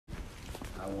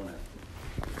I want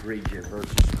to read you a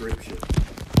verse of Scripture.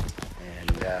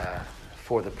 And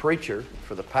for the preacher,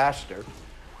 for the pastor,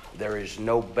 there is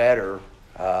no better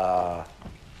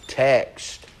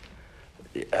text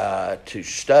to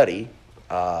study,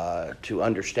 to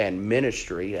understand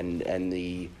ministry and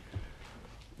the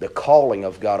calling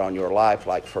of God on your life,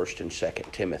 like 1st and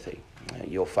 2nd Timothy.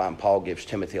 You'll find Paul gives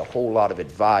Timothy a whole lot of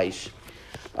advice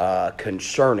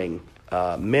concerning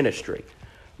ministry.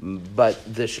 But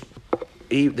this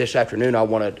afternoon, I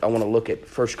want to look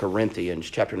at 1 Corinthians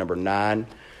chapter number 9,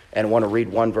 and I want to read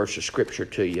one verse of Scripture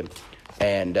to you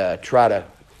and try to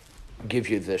give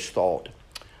you this thought.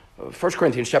 1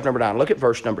 Corinthians chapter number 9, look at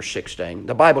verse number 16.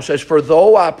 The Bible says, "For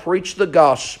though I preach the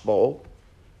gospel,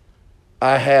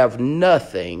 I have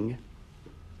nothing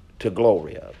to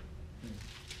glory of.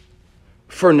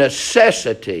 For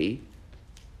necessity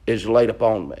is laid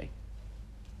upon me.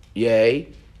 Yea,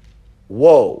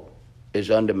 woe is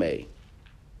unto me.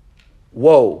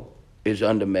 Woe is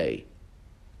unto me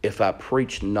if I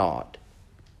preach not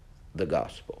the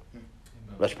gospel." Amen.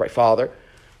 Let's pray. Father,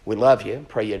 we love you.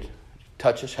 Pray you'd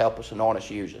touch us, help us, anoint us,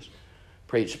 use us.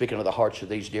 Pray you'd speak into the hearts of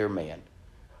these dear men.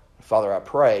 Father, I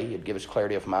pray you'd give us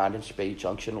clarity of mind and speech,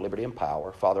 unction, liberty, and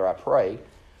power. Father, I pray,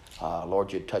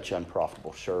 Lord, you'd touch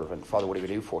unprofitable servant. Father, whatever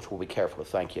you do for us, we'll be careful to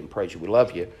thank you and praise you. We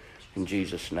love you. In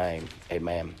Jesus' name,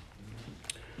 amen.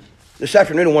 This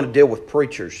afternoon, I want to deal with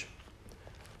preachers.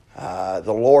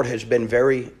 The Lord has been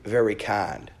very, very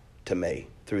kind to me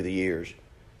through the years.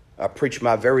 I preached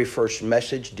my very first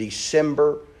message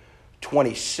December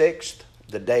 26th,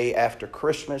 the day after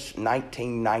Christmas,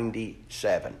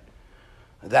 1997.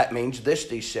 That means this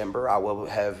December I will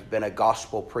have been a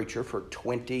gospel preacher for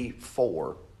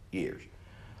 24 years.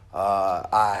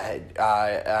 I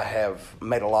have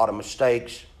made a lot of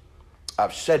mistakes.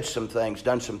 I've said some things,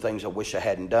 done some things I wish I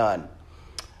hadn't done.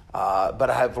 But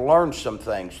I have learned some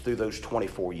things through those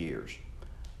 24 years.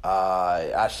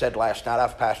 I said last night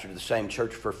I've pastored the same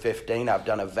church for 15. I've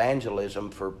done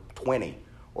evangelism for 20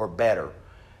 or better.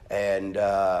 And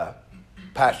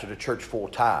pastored a church full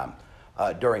time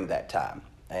during that time.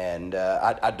 And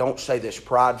I don't say this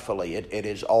pridefully. It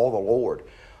is all the Lord.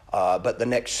 But the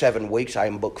next 7 weeks, I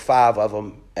am booked 5 of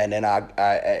them. And then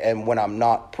and when I'm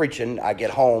not preaching, I get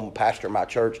home, pastor my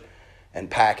church, and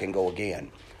pack and go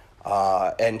again.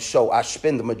 And so I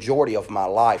spend the majority of my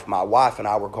life. My wife and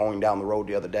I were going down the road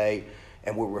the other day,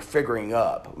 and we were figuring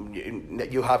up.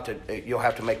 You'll have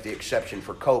to make the exception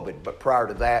for COVID. But prior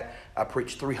to that, I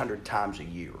preached 300 times a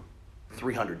year.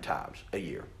 300 times a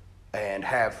year. And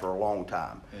have for a long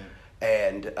time. Yeah.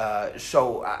 And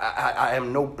so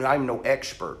I'm no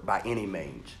expert by any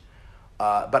means.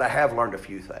 But I have learned a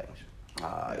few things.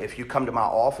 If you come to my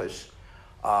office,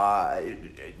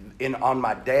 on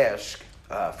my desk,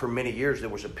 for many years there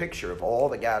was a picture of all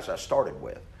the guys I started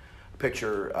with. A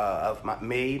picture of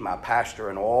me, my pastor,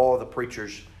 and all the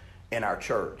preachers in our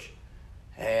church.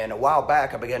 And a while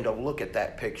back I began to look at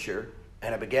that picture,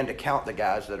 and I began to count the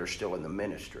guys that are still in the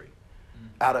ministry.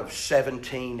 Out of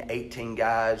 17, 18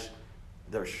 guys,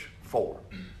 there's 4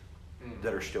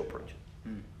 that are still preaching.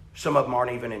 Some of them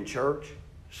aren't even in church.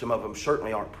 Some of them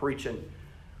certainly aren't preaching.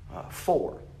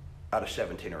 4 out of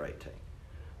 17 or 18.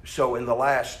 So in the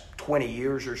last 20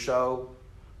 years or so,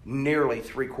 nearly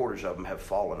 3/4 of them have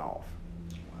fallen off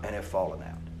and have fallen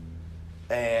out.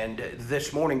 And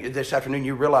this afternoon,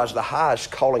 you realize the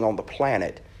highest calling on the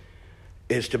planet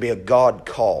is to be a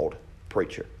God-called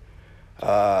preacher.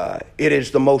 It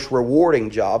is the most rewarding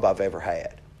job I've ever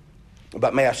had.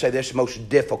 But may I say this, most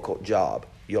difficult job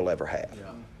you'll ever have.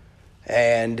 Yeah.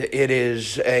 And it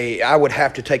is I would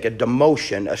have to take a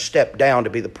demotion, a step down to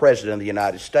be the president of the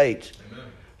United States, Amen.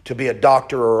 To be a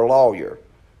doctor or a lawyer.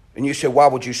 And you say, why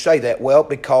would you say that? Well,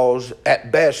 because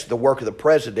at best, the work of the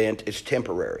president is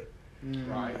temporary.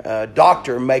 Right. A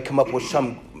doctor may come up with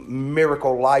some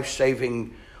miracle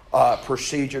life-saving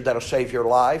procedure that'll save your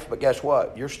life, but guess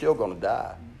what? You're still going to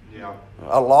die. Yeah.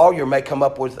 A lawyer may come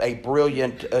up with a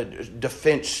brilliant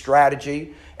defense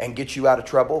strategy and get you out of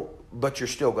trouble, but you're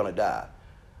still going to die.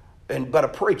 But a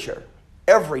preacher,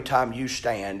 every time you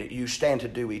stand to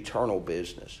do eternal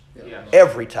business. Yeah.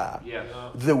 Every time. Yeah.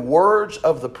 The words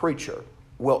of the preacher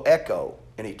will echo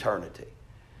in eternity.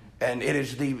 And it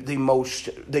is the most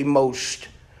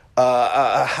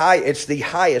it's the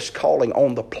highest calling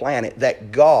on the planet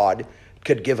that God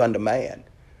could give unto man,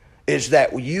 is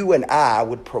that you and I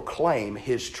would proclaim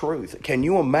his truth. Can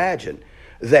you imagine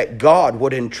that God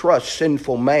would entrust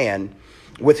sinful man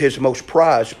with his most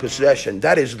prized possession?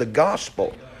 That is the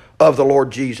gospel of the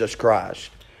Lord Jesus Christ.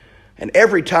 And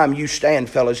every time you stand,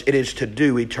 fellas, it is to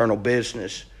do eternal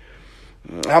business.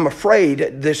 I'm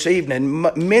afraid this evening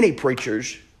many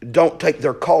preachers don't take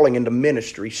their calling into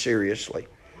ministry seriously.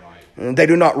 Right. They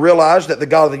do not realize that the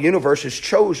God of the universe has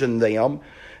chosen them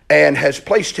and has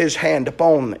placed his hand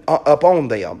upon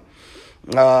them.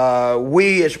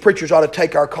 We as preachers ought to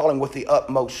take our calling with the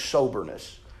utmost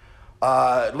soberness.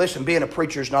 Listen, being a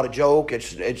preacher is not a joke.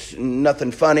 It's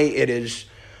nothing funny. It is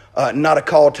not a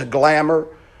call to glamour.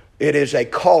 It is a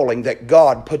calling that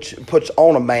God puts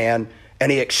on a man,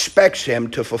 and he expects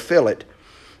him to fulfill it.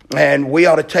 And we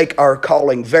ought to take our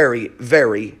calling very,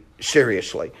 very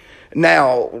seriously.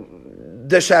 Now,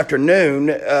 this afternoon,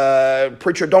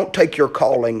 preacher, don't take your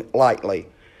calling lightly,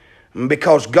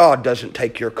 because God doesn't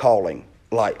take your calling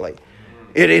lightly.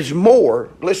 It is more,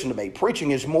 listen to me,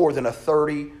 preaching is more than a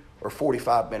 30 or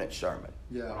 45-minute sermon.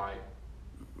 Yeah. Right.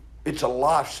 It's a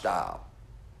lifestyle.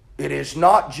 It is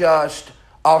not just,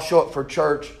 I'll show up for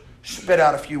church, spit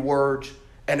out a few words,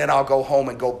 and then I'll go home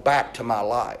and go back to my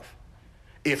life.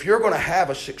 If you're going to have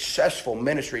a successful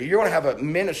ministry, you're going to have a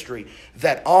ministry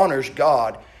that honors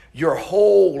God, your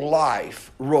whole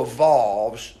life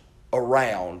revolves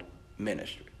around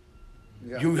ministry.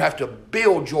 Yeah. You have to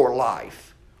build your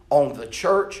life on the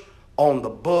church, on the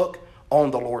book,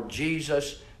 on the Lord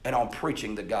Jesus, and on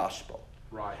preaching the gospel.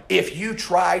 Right. If you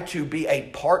try to be a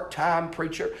part-time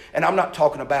preacher, and I'm not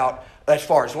talking about as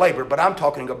far as labor, but I'm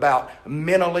talking about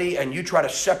mentally, and you try to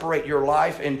separate your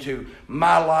life into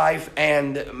my life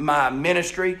and my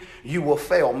ministry, you will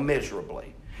fail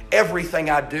miserably. Everything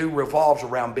I do revolves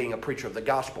around being a preacher of the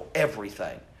gospel.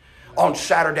 Everything. On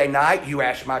Saturday night, you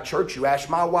ask my church, you ask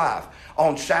my wife.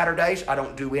 On Saturdays, I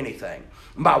don't do anything.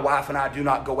 My wife and I do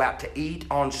not go out to eat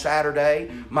on Saturday.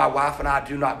 My wife and I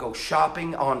do not go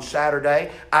shopping on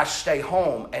Saturday. I stay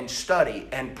home and study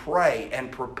and pray and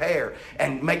prepare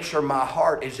and make sure my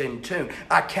heart is in tune.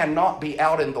 I cannot be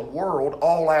out in the world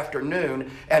all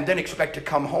afternoon and then expect to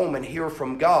come home and hear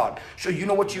from God. So you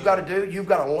know what you got to do? You've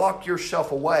got to lock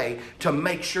yourself away to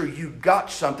make sure you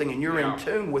got something and you're in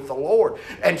tune with the Lord.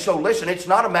 And so listen, it's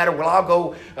not a matter, well, I'll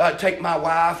go take my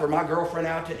wife or my girlfriend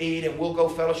out to eat and we'll go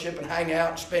fellowship and hang out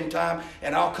and spend time,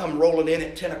 and I'll come rolling in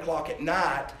at 10 o'clock at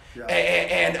night,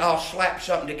 and I'll slap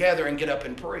something together and get up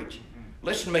and preach.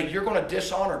 Listen to me, you're going to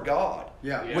dishonor God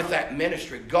with that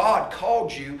ministry. God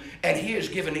called you, and he has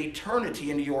given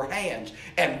eternity into your hands.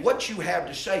 And what you have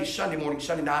to say Sunday morning,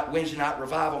 Sunday night, Wednesday night,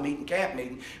 revival meeting, camp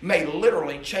meeting, may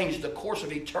literally change the course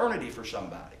of eternity for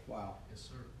somebody. Wow. Yes,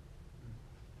 sir.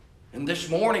 And this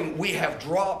morning, we have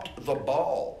dropped the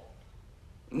ball.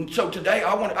 And so today,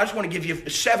 I just want to give you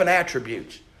 7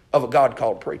 attributes of a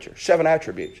God-called preacher. 7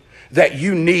 attributes that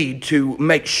you need to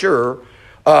make sure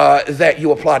that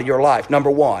you apply to your life. Number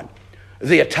 1,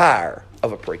 the attire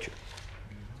of a preacher.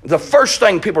 The first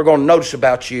thing people are going to notice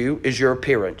about you is your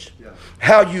appearance. Yeah.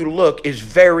 How you look is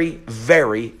very,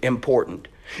 very important.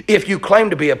 If you claim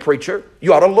to be a preacher,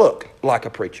 you ought to look like a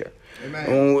preacher.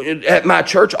 Amen. At my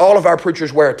church, all of our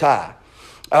preachers wear a tie.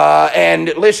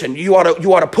 And listen, you ought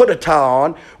to put a tie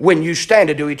on when you stand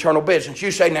to do eternal business.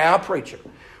 You say, now, preacher,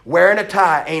 wearing a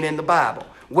tie ain't in the Bible.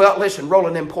 Well, listen,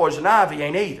 rolling in poison ivy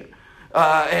ain't either.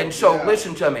 And so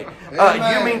listen to me.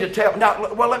 You mean to tell...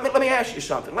 Now, well, let me ask you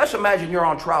something. Let's imagine you're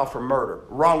on trial for murder,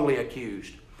 wrongly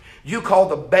accused. You call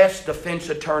the best defense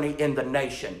attorney in the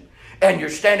nation, and you're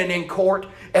standing in court,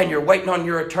 and you're waiting on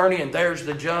your attorney, and there's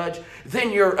the judge.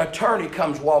 Then your attorney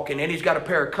comes walking in. He's got a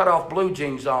pair of cut-off blue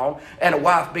jeans on and a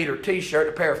wife-beater T-shirt,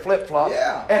 a pair of flip-flops,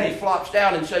 and he flops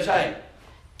down and says, hey,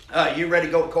 you ready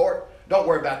to go to court? Don't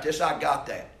worry about this. I got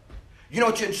that. You know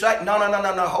what you'd say? No.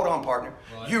 Hold on, partner.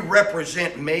 Right. You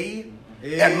represent me,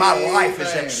 and my life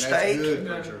is at stake.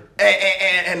 That's good,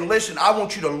 and listen, I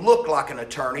want you to look like an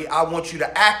attorney. I want you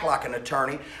to act like an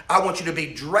attorney. I want you to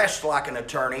be dressed like an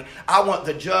attorney. I want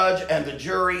the judge and the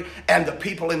jury and the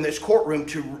people in this courtroom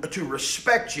to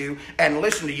respect you and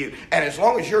listen to you. And as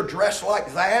long as you're dressed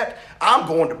like that, I'm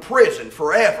going to prison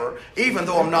forever, even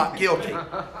though I'm not guilty.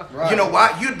 Right. You know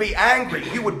why? You'd be angry.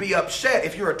 You would be upset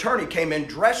if your attorney came in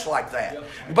dressed like that.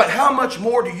 But how much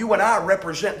more do you and I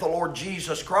represent the Lord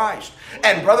Jesus Christ?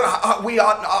 And brother,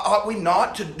 ought we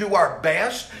not to do our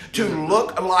best to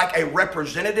look like a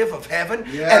representative of heaven?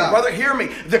 Yeah. And brother, hear me.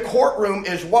 The courtroom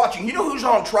is watching. You know who's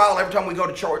on trial every time we go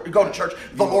to church?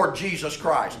 The Lord Jesus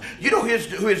Christ. You know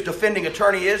who his defending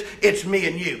attorney is? It's me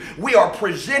and you. We are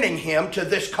presenting him to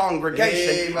this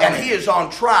congregation, and he is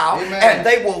on trial. Amen. And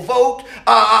they will vote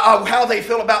how they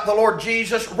feel about the Lord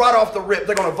Jesus right off the rip.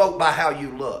 They're going to vote by how you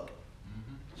look.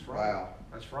 That's right. Wow.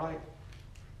 That's right.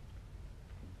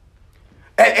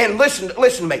 And listen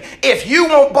to me. If you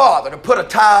won't bother to put a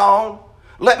tie on,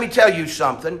 let me tell you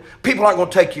something. People aren't going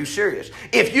to take you serious.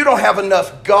 If you don't have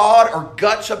enough God or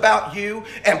guts about you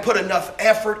and put enough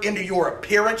effort into your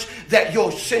appearance that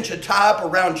you'll cinch a tie up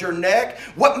around your neck,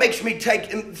 what makes me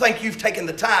think you've taken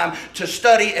the time to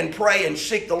study and pray and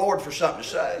seek the Lord for something to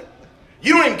say?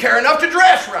 You don't even care enough to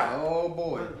dress right. Oh,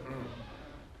 boy.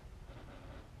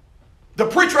 The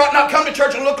preacher ought not come to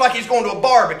church and look like he's going to a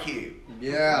barbecue.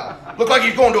 Yeah. Look like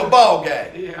he's going to a ball game.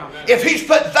 Yeah. If he's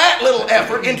put that little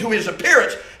effort into his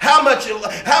appearance, how much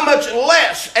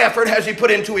less effort has he put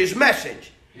into his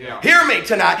message? Yeah. Hear me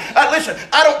tonight. Listen,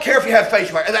 I don't care if you have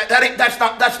facial hair. That's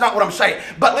not what I'm saying.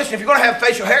 But listen, if you're going to have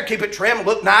facial hair, keep it trim,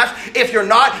 look nice. If you're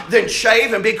not, then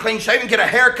shave and be clean shaven, get a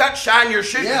haircut, shine your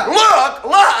shoes. Yeah. Look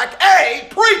like a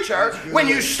preacher when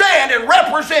you stand and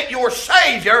represent your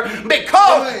Savior,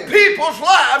 because Amen. people's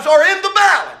lives are in the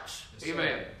balance.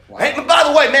 Amen. Wow. Hey, by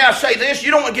the way, may I say this?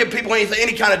 You don't want to give people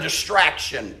any kind of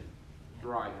distraction.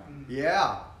 Right.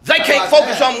 Yeah. They How can't about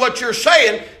focus that? on what you're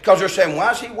saying because they're saying,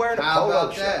 why is he wearing a How polo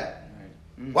about shirt? that?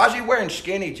 Why is he wearing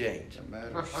skinny jeans? That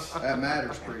matters. That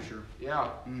matters, preacher. Yeah.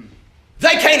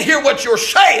 They can't hear what you're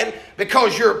saying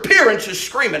because your appearance is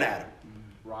screaming at them.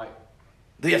 Right.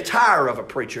 The attire of a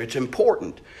preacher, it's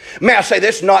important. May I say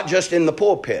this, not just in the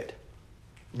pulpit,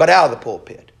 but out of the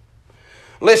pulpit.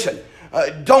 Listen,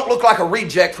 don't look like a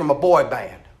reject from a boy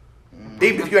band,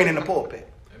 even if you ain't in the pulpit.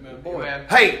 Amen. Boy. Amen.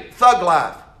 Hey, thug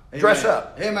life, dress Amen.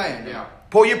 up. Amen. Yeah.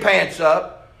 Pull your pants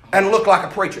up and look like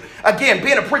a preacher. Again,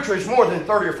 being a preacher is more than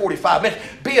 30 or 45 minutes.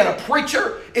 Being a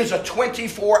preacher is a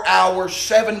 24-hour,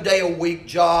 7-day-a-week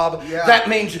job. Yeah. That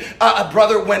means,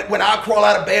 brother, when I crawl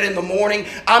out of bed in the morning,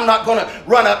 I'm not going to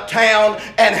run uptown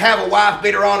and have a wife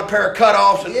beater on, a pair of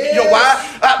cutoffs. And you know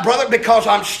why? Brother, because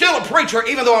I'm still a preacher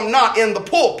even though I'm not in the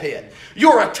pulpit.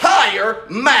 Your attire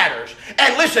matters.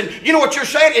 And listen, you know what you're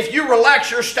saying? If you relax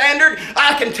your standard,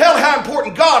 I can tell how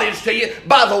important God is to you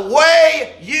by the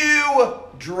way you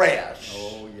dress.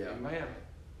 Oh, yeah. Amen.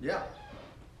 Yeah.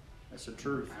 That's the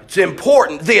truth. It's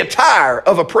important, the attire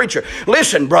of a preacher.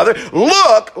 Listen, brother,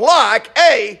 look like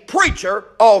a preacher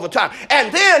all the time.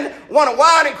 And then want to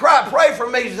whine and cry, pray for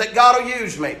me that God will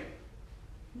use me.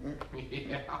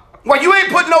 Yeah. Well, you ain't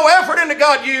put no effort into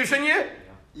God using you.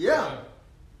 Yeah.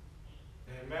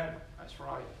 Amen. That's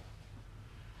right.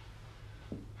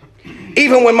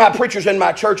 Even when my preachers in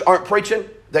my church aren't preaching,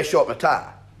 they show up in a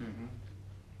tie.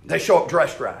 They show up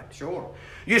dressed right. Sure.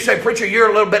 You say, preacher, you're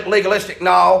a little bit legalistic.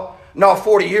 No,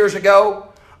 40 years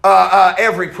ago,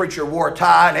 every preacher wore a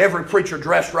tie, and every preacher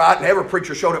dressed right, and every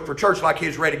preacher showed up for church like he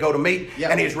was ready to go to meet,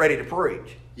 Yep. and he was ready to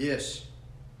preach. Yes.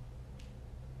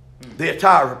 The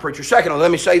attire of a preacher. Secondly,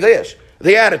 let me say this,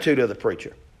 the attitude of the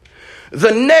preacher.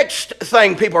 The next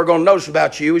thing people are going to notice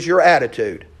about you is your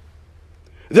attitude.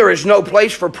 There is no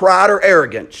place for pride or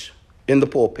arrogance in the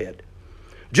pulpit.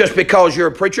 Just because you're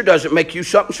a preacher doesn't make you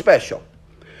something special.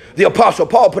 The Apostle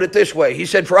Paul put it this way. He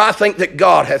said, for I think that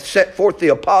God hath set forth the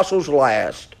apostles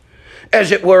last,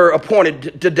 as it were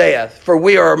appointed to death. For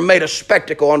we are made a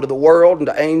spectacle unto the world, and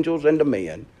to angels, and to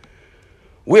men.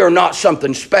 We are not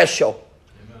something special.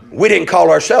 We didn't call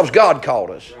ourselves. God called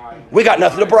us. We got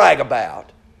nothing to brag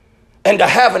about. And to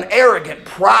have an arrogant,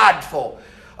 prideful,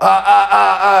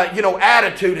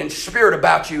 attitude and spirit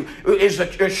about you is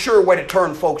a sure way to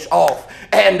turn folks off.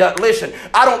 And listen,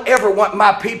 I don't ever want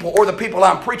my people or the people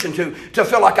I'm preaching to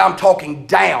feel like I'm talking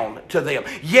down to them.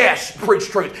 Yes, preach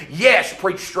truth. Yes,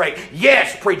 preach straight.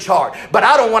 Yes, preach hard. But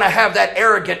I don't want to have that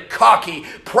arrogant, cocky,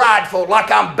 prideful,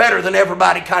 like I'm better than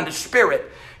everybody kind of spirit.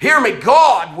 Hear me,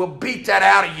 God will beat that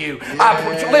out of you.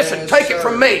 Yes, listen, take it sir.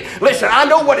 from me. Listen, I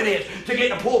know what it is to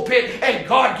get in the pulpit and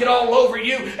God get all over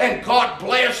you and God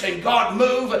bless and God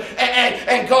move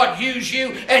and God use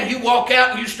you and you walk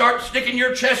out and you start sticking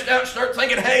your chest out and start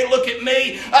thinking, hey, look at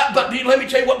me. But let me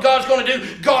tell you what God's going to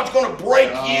do. God's going to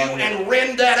break you and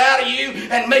rend that out of you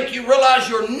and make you realize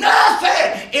you're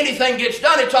nothing. Anything gets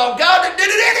done, it's all God that did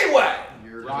it anyway.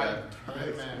 You're Right. exactly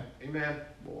right. Amen. Amen.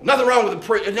 Nothing wrong with a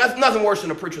preacher. Nothing worse than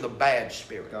a preacher with a bad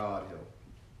spirit. God help.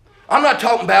 I'm not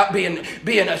talking about being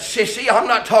a sissy. I'm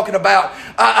not talking about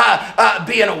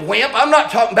being a wimp. I'm not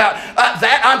talking about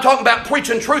that. I'm talking about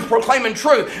preaching truth, proclaiming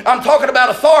truth. I'm talking about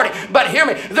authority. But hear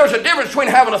me, there's a difference between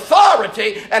having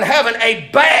authority and having a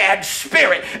bad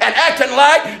spirit and acting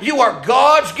like you are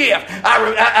God's gift.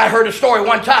 I heard a story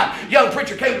one time. A young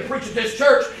preacher came to preach at this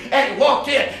church and he walked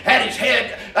in, had his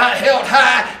head held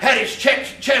high, had his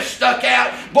chest stuck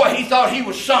out. Boy, he thought he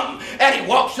was something. and he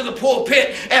walks to the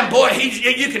pulpit, and boy,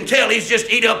 you can tell he's just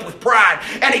eat up with pride.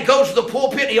 And he goes to the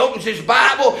pulpit, and he opens his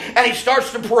Bible, and he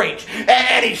starts to preach.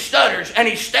 And he stutters, and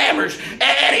he stammers,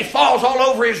 and he falls all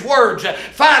over his words.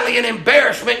 Finally, in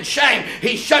embarrassment and shame,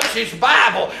 he shuts his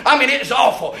Bible. I mean, it's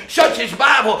awful. Shuts his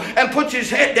Bible and puts his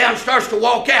head down, starts to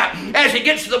walk out. As he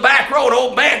gets to the back row, an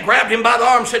old man grabbed him by the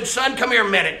arm and said, "Son, come here a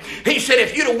minute." He said,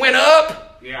 "If you'd have went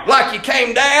up like you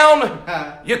came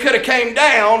down, you could have came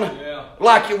down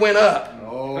like you went up."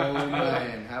 Oh,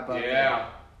 man. How about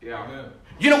that? Yeah.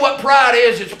 You know what pride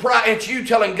is? It's pride. It's you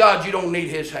telling God you don't need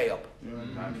His help.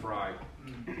 That's right.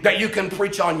 That you can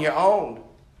preach on your own.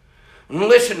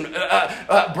 Listen,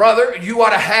 brother, you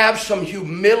ought to have some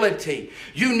humility.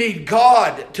 You need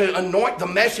God to anoint the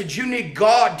message. You need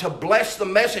God to bless the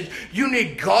message. You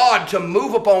need God to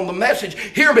move upon the message.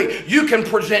 Hear me. You can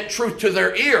present truth to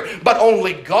their ear, but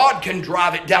only God can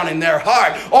drive it down in their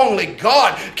heart. Only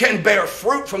God can bear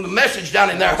fruit from the message down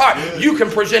in their heart. You can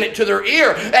present it to their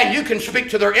ear, and you can speak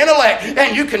to their intellect,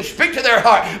 and you can speak to their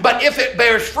heart. But if it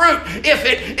bears fruit, if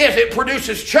it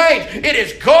produces change, it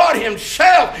is God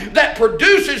Himself that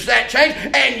produces that change,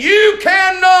 and you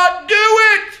cannot do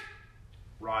it.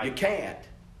 Right. You can't.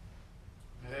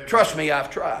 Trust me, I've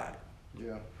tried.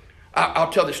 Yeah. I'll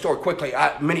tell this story quickly.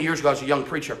 Many years ago, I was a young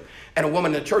preacher, and a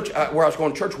woman in the church where I was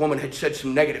going to church, a woman had said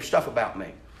some negative stuff about me.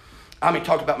 I mean,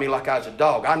 talked about me like I was a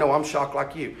dog. I know I'm shocked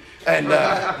like you. And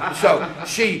so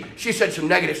she said some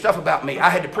negative stuff about me.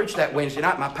 I had to preach that Wednesday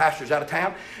night. My pastor's out of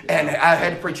town, and I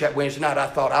had to preach that Wednesday night. I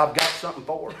thought, I've got something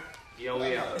for her. Oh,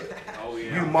 yeah. Oh,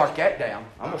 yeah. You mark that down.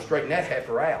 I'm going to straighten that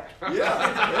heifer out.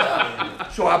 Yeah.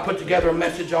 So I put together a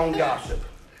message on gossip.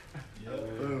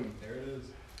 Boom. There it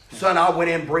is. Son, I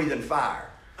went in breathing fire.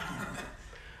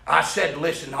 I said,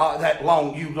 "Listen, that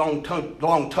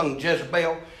long-tongued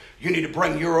Jezebel, you need to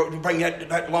bring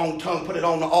that long tongue, put it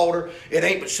on the altar. It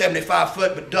ain't but 75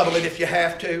 foot, but double it if you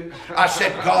have to." I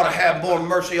said, "God will have more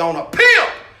mercy on a pimp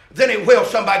than He will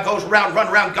somebody goes around, run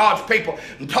around God's people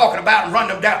and talking about and running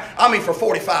them down." I mean, for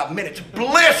 45 minutes,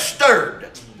 blistered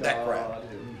that crowd.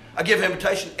 I give an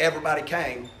invitation. Everybody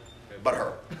came but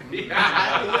her.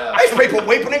 There's people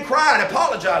weeping and crying,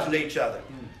 apologizing to each other.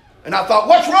 And I thought,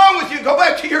 what's wrong with you? Go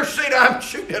back to your seat. I'm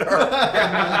shooting at her.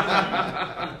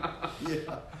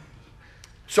 Yeah.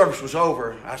 Service was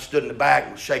over. I stood in the back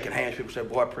and was shaking hands. People said,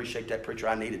 "Boy, I appreciate that, preacher.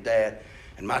 I needed that.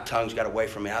 And my tongue's got away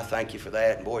from me. I thank you for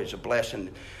that. And boy, it's a blessing.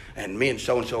 And me and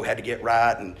so-and-so had to get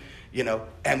right." And, you know,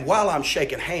 and while I'm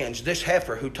shaking hands, this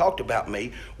heifer who talked about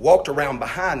me walked around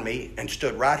behind me and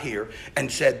stood right here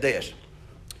and said this: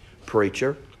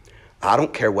 "Preacher, I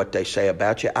don't care what they say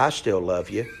about you. I still love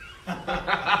you."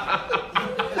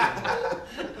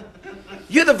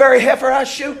 You're the very heifer I was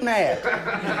shooting at.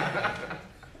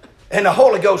 And the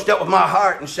Holy Ghost dealt with my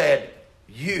heart and said,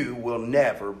 "You will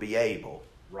never be able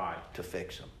Right. to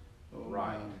fix them.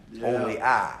 Right. Yeah. Only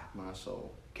I My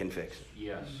soul. can fix them."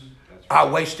 Yes. That's I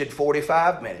right. wasted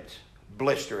 45 minutes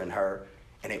blistering her,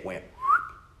 and it went.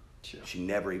 She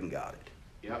never even got it.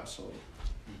 Yep. Soul.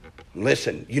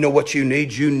 Listen, you know what you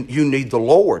need? You need the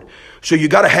Lord. So you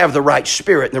got to have the right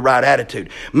spirit and the right attitude.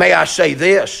 May I say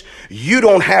this? You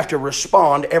don't have to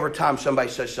respond every time somebody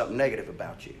says something negative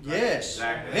about you. Yes.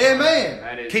 Exactly. Amen.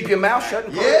 That is Keep your mouth shut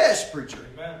and preach. Yes, preacher.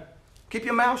 Keep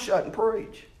your mouth shut and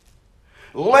preach.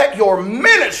 Let your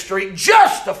ministry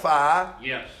justify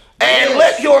Yes. and Yes.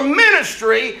 let your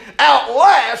ministry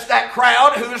outlast that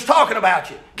crowd who is talking about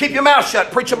you. Keep your mouth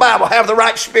shut. Preach the Bible. Have the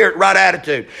right spirit, right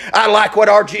attitude. I like what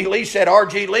R.G. Lee said.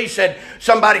 R.G. Lee said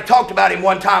somebody talked about him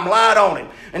one time, lied on him,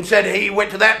 and said he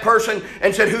went to that person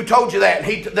and said, "Who told you that?"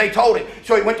 And they told him.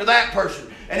 So he went to that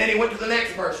person, and then he went to the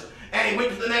next person, and he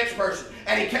went to the next person.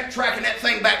 And he kept tracking that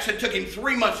thing back. So it took him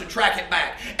 3 months to track it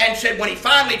back. And said when he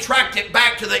finally tracked it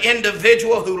back to the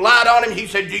individual who lied on him, he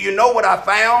said, "Do you know what I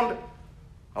found?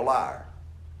 A liar."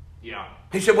 Yeah.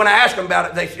 He said, when I asked them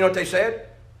about it, you know what they said?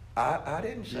 I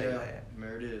didn't say Yeah. that.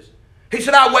 There it is. He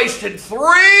said, "I wasted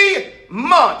 3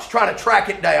 months trying to track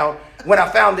it down. When I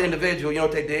found the individual, you know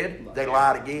what they did? They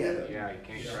lied again." Yeah. You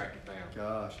can't track it down.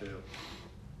 Gosh, yeah.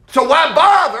 So why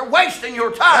bother wasting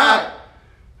your time?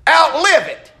 Right. Outlive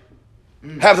it.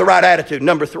 Have the right attitude.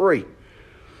 Number 3,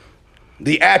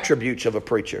 the attributes of a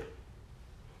preacher.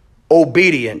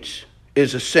 Obedience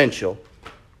is essential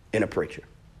in a preacher.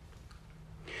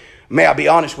 May I be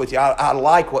honest with you? I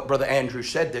like what Brother Andrew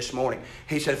said this morning.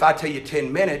 He said, if I tell you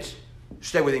 10 minutes,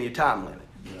 stay within your time limit.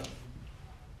 Yeah.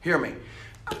 Hear me.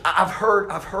 I've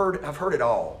heard it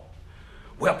all.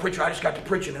 "Well, preacher, I just got to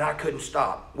preaching and I couldn't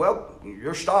stop." Well,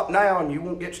 you're stopped now and you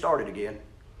won't get started again.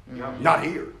 Yeah. Not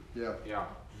here. Yeah. Yeah.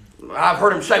 I've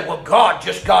heard him say, "Well, God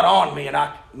just got on me," and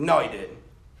no, He didn't.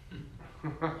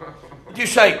 You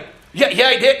say, yeah, he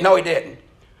didn't. No, he didn't.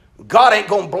 God ain't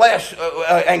going to bless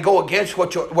and go against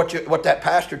what that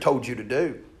pastor told you to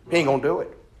do. He ain't going to do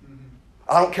it.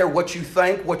 I don't care what you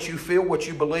think, what you feel, what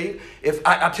you believe. If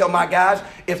I tell my guys,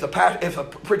 if a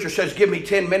preacher says, give me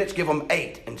 10 minutes, give them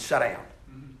 8 and sit down.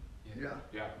 Yeah.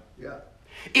 Yeah. Yeah.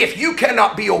 If you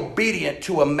cannot be obedient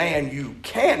to a man you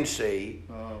can see,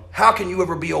 how can you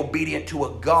ever be obedient to a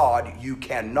God you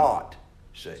cannot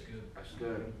see? That's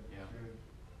good.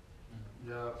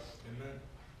 Yeah.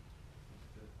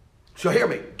 So hear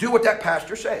me. Do what that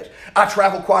pastor says. I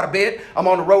travel quite a bit. I'm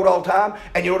on the road all the time.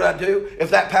 And you know what I do? If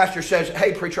that pastor says,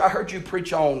 hey, preacher, I heard you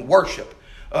preach on worship.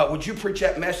 Would you preach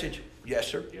that message? Yes,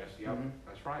 sir. Yes. Yep.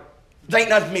 That's right. There ain't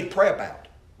nothing for me to pray about.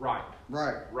 Right.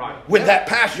 Right. Right. When that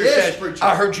pastor Yes, says, preacher.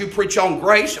 I heard you preach on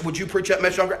grace, would you preach that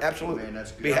message on grace? Absolutely. Man,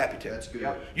 that's good. Be happy to. That's good.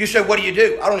 Yep. You say, what do you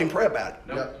do? I don't even pray about it.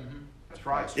 Nope. Yep. That's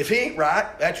right. If he ain't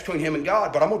right, that's between him and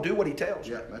God. But I'm going to do what he tells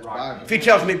me. Yeah, that's Right. Bible. If he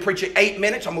tells me to preach it 8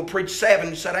 minutes, I'm going to preach 7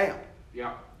 and sit down.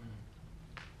 Yeah.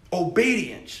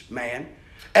 Obedience, man.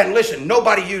 And listen,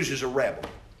 nobody uses a rebel.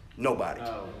 Nobody.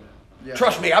 Yeah.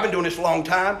 Trust me, I've been doing this a long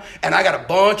time, and I got a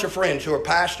bunch of friends who are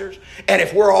pastors, and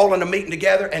if we're all in a meeting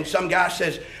together and some guy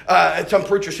says, some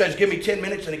preacher says, give me 10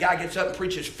 minutes, and the guy gets up and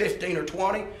preaches 15 or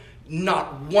 20,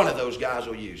 not one of those guys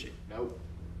will use it. Nope.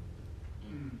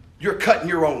 You're cutting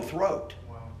your own throat.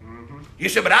 You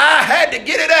say, but I had to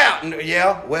get it out. And,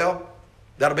 yeah, well,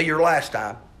 that'll be your last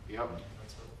time. Yep.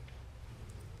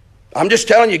 I'm just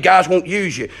telling you, guys won't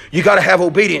use you. You got to have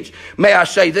obedience. May I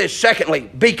say this? Secondly,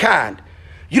 be kind.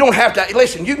 You don't have to,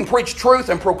 listen, you can preach truth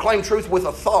and proclaim truth with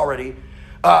authority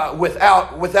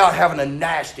without having a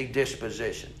nasty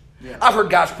disposition. Yeah. I've heard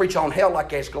guys preach on hell like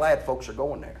they're glad folks are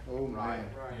going there. Oh, man.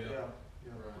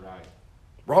 Right.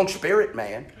 Wrong spirit,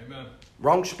 man. Amen.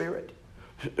 Wrong spirit.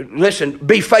 Listen,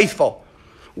 be faithful.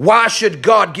 Why should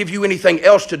God give you anything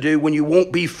else to do when you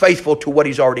won't be faithful to what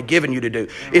He's already given you to do?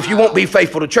 If you won't be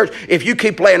faithful to church, if you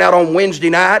keep laying out on Wednesday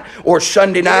night or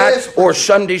Sunday night Yes, or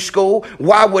Sunday school,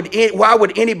 why would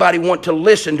anybody want to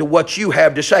listen to what you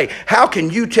have to say? How can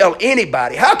you tell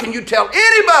anybody? How can you tell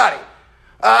anybody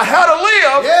how to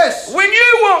live Yes. when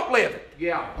you won't live it?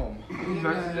 Yeah. Oh,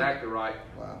 That's exactly right.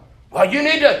 wow. Well, you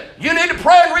need to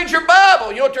pray and read your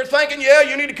Bible. You know what they're thinking? Yeah,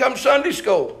 you need to come to Sunday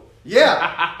school.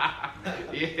 Yeah.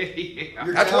 Yeah.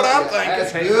 You're That's what I'm telling-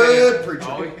 thinking. That's good, preacher.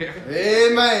 Oh, yeah.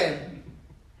 Amen.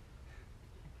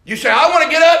 You say, I want to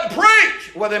get up and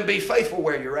preach. Well, then be faithful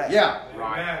where you're at. Yeah.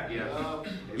 Right. Yes.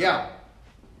 Yeah.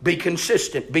 Be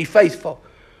consistent. Be faithful.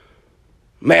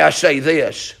 May I say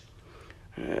this?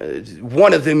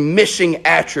 One of the missing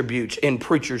attributes in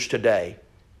preachers today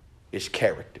is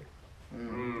character.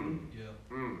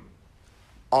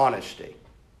 Honesty.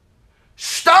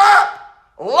 Stop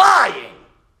lying.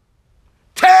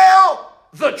 Tell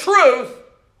the truth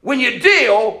when you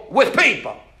deal with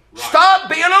people. Stop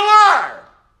being a liar.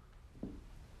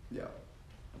 Yeah.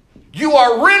 You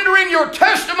are rendering your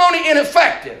testimony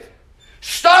ineffective.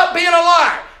 Stop being a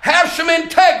liar. Have some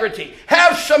integrity.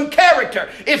 Have some character.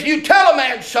 If you tell a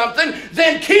man something,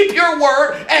 then keep your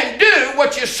word and do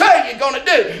what you say you're going to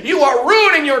do. You are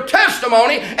ruining your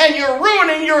testimony and you're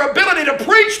ruining your ability to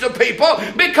preach to people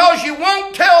because you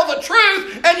won't tell the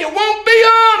truth and you won't be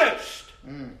honest.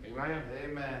 Amen.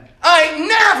 Amen. I ain't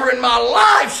never in my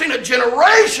life seen a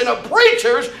generation of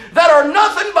preachers that are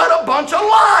nothing but a bunch of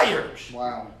liars.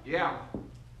 Wow. Yeah.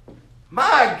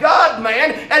 My God,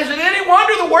 man. And is it any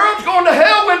wonder the world's going to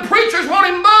hell when preachers won't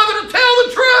even bother to tell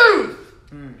the truth?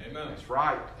 Amen. That's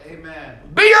right. Amen.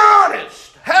 Be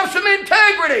honest. Have some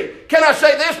integrity. Can I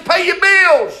say this? Pay your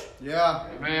bills. Yeah.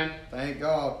 Amen. Thank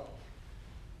God.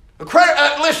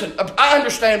 Listen, I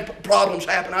understand problems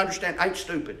happen. I understand. I ain't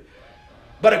stupid.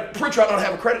 But a preacher ought not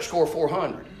have a credit score of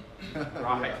 400.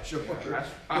 Right. Sure. That's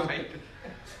right.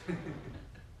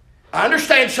 I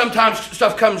understand sometimes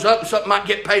stuff comes up and something might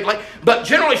get paid late, but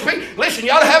generally speaking, listen,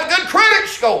 you ought to have a good credit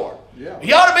score. Yeah.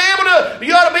 You ought to be able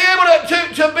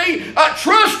to be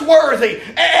trustworthy.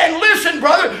 And listen,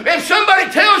 brother, if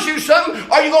somebody tells you something,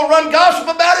 are you going to run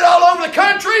gossip about it all over the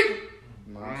country?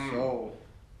 My soul.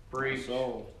 My Preach.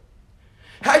 soul.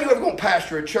 How you ever going to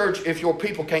pastor a church if your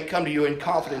people can't come to you in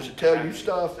confidence to tell you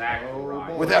stuff Exactly Oh, right.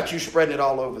 boy. without you spreading it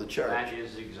all over the church? That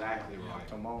is exactly right.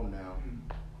 Come on now.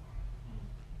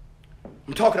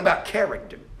 I'm talking about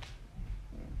character.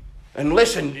 And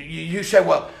listen, you say,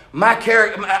 well, my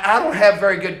character, I don't have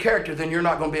very good character, then you're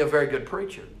not going to be a very good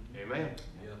preacher. Amen.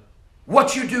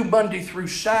 What you do Monday through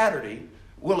Saturday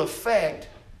will affect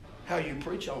how you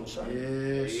preach on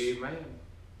Sunday. Yes. Amen.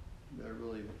 Better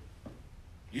believe it.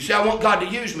 You say, I want God to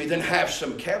use me, then have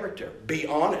some character. Be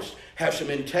honest. Have some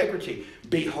integrity.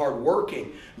 Be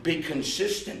hardworking. Be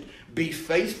consistent. Be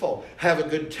faithful. Have a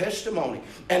good testimony.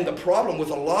 And the problem with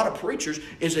a lot of preachers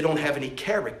is they don't have any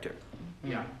character.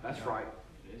 Yeah, that's right.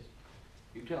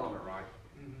 You're telling it right.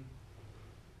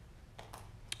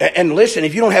 And listen,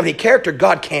 if you don't have any character,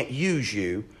 God can't use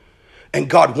you. And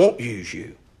God won't use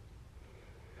you.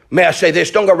 May I say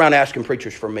this? Don't go around asking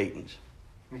preachers for meetings.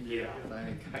 Yeah.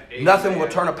 Nothing will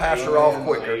turn a pastor off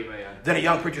quicker Amen. than a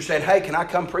young preacher saying, hey, can I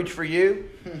come preach for you?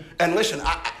 And listen,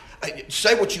 I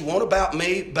say what you want about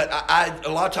me, but a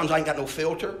lot of times I ain't got no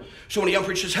filter. So when a young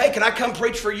preacher says, hey, can I come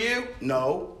preach for you?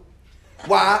 No.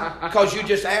 Why? Because you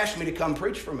just asked me to come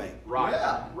preach for me. Right.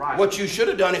 Yeah. Right. What you should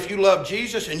have done if you loved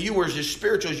Jesus and you were as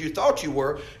spiritual as you thought you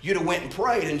were, you'd have went and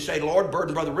prayed and said, Lord,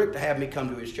 burden Brother Rick to have me come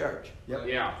to his church. Yep.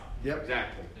 Yeah. Yep.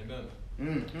 Exactly.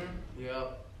 Amen.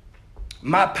 Yep.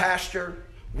 My pastor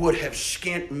would have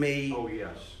skinned me Oh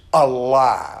yes.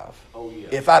 alive Oh yes.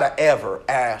 if I'd have ever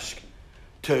asked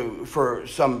for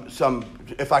some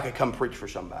if I could come preach for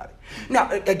somebody.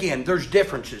 Now, again, there's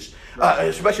differences,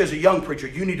 especially as a young preacher.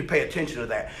 You need to pay attention to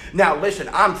that. Now, listen,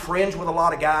 I'm friends with a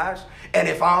lot of guys, and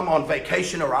if I'm on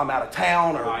vacation or I'm out of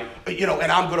town or Right.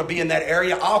 and I'm going to be in that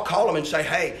area, I'll call them and say,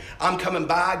 "Hey, I'm coming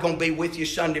by, going to be with you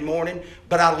Sunday morning,"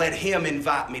 but I'll let him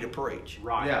invite me to preach.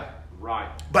 Right. Yeah. Right.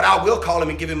 But I will call him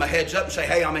and give him a heads up and say,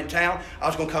 hey, I'm in town. I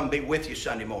was going to come and be with you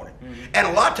Sunday morning. And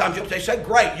a lot of times they say,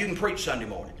 great, you can preach Sunday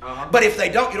morning. Uh-huh. But if they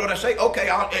don't, you know what I say? Okay,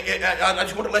 I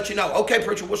just want to let you know. Okay,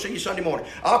 preacher, we'll see you Sunday morning.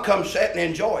 I'll come sit and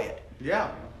enjoy it.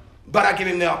 Yeah. But I give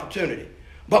him the opportunity.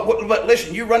 But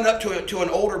listen, you run up to an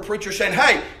older preacher saying,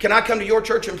 hey, can I come to your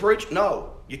church and preach? No,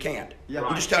 you can't. Yeah.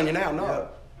 I'm just telling you now, no. Yeah.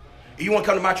 You want to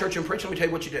come to my church and preach? Let me tell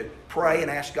you what you do. Pray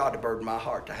and ask God to burden my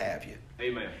heart to have you.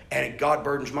 Amen. And if God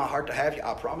burdens my heart to have you,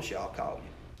 I promise you I'll call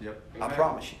you. Yep. I Amen.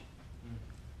 promise you.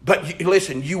 But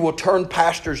listen, you will turn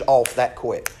pastors off that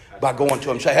quick by going to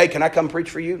them and say, hey, can I come preach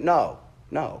for you? No,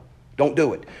 don't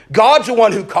do it. God's the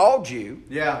one who called you.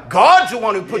 Yeah. God's the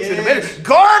one who put you in the ministry.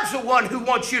 God's the one who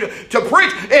wants you to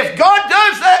preach. If God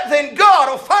does that, then God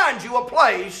will find you a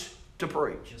place to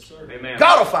preach. Yes, sir. Amen.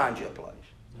 God will find you a place.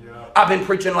 Yeah. I've been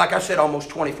preaching, like I said, almost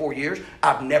 24 years.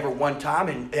 I've never one time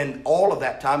in all of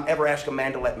that time ever asked a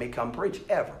man to let me come preach.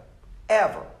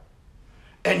 Ever.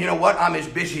 And you know what? I'm as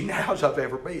busy now as I've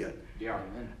ever been. Yeah.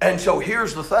 And so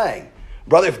here's the thing.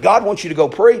 Brother, if God wants you to go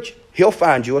preach, He'll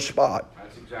find you a spot.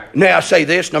 That's exactly. Now I say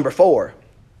this, number 4,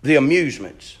 the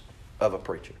amusements of a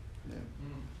preacher.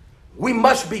 We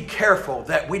must be careful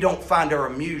that we don't find our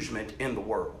amusement in the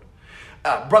world.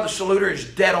 Brother Saluter is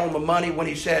dead on the money when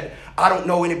he said, I don't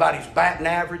know anybody's batting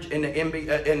average in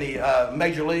the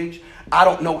major leagues. I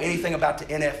don't know anything about the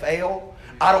NFL.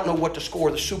 I don't know what the score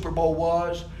of the Super Bowl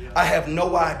was. I have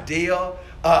no idea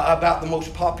about the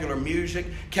most popular music.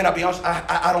 Can I be honest?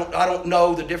 I don't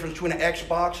know the difference between an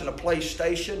Xbox and a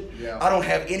PlayStation. Yeah. I don't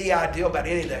have any idea about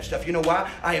any of that stuff. You know why?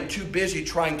 I am too busy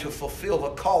trying to fulfill the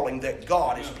calling that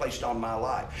God has placed on my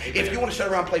life. If you want to sit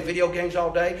around and play video games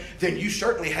all day, then you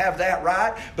certainly have that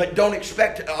right. But don't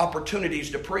expect opportunities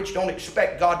to preach. Don't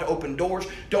expect God to open doors.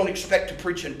 Don't expect to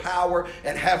preach in power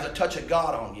and have the touch of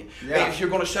God on you. Yeah. If you're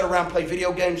going to sit around and play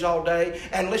video games all day,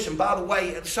 and listen, by the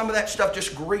way, some of that stuff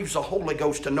just grieves the Holy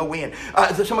Ghost to no end.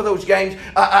 Some of those games,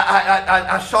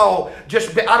 I saw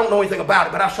I don't know anything about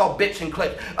it, but I saw bits and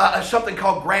clips. Something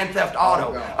called Grand Theft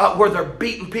Auto, where they're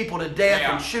beating people to death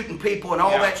and shooting people and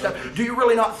all that stuff. Do you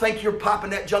really not think you're popping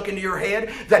that junk into your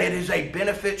head, that it is a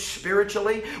benefit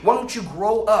spiritually? Why don't you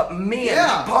grow up? Men,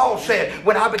 Yeah. Paul said,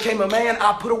 when I became a man,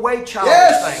 I put away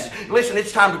childish things. Listen,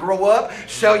 it's time to grow up.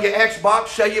 Sell your Xbox,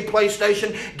 sell your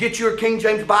PlayStation, get your King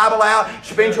James Bible out,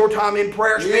 spend your time in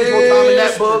prayer, spend your time in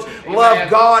that book, love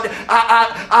God.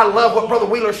 I love what Brother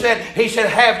Wheeler said. He said,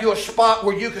 have you a spot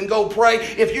where you can go pray.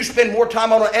 If you spend more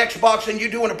time on an Xbox than you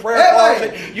do in a prayer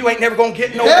closet, you ain't never going to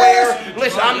get nowhere. Yes.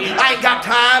 Listen, I ain't got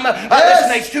time. Listen,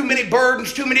 there's too many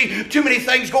burdens, too many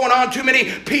things going on, too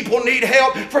many people need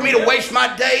help for me to waste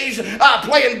my days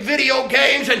playing video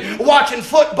games and watching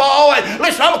football. And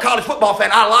listen, I'm a college football fan.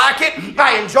 I like it.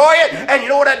 I enjoy it. And you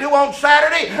know what I do on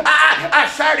Saturday?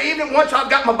 Saturday evening, once I've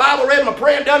got my Bible read, my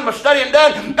praying done, my studying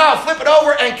done, I'll flip it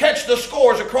over and catch the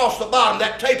scores across the bottom.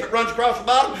 That tape that runs across the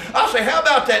bottom. I'll say, how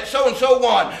about that so-and-so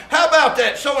won? How about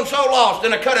that so-and-so lost?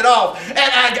 Then I cut it off. And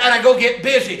I go get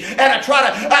busy. And I try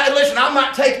to, listen, I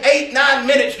might take 8-9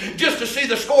 minutes just to see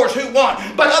the scores, who won.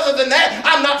 But other than that,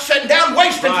 I'm not sitting down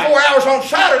wasting 4 hours on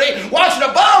Saturday watching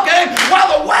a ball game while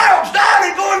the world's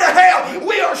dying and going to hell.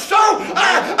 We are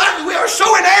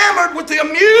so enamored with the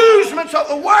amusements of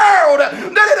the world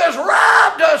that it has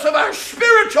robbed us of our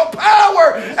spiritual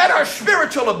power and our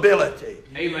spiritual ability.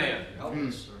 Amen.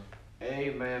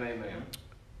 Amen, amen.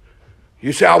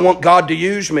 You say, I want God to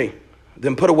use me.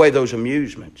 Then put away those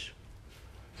amusements.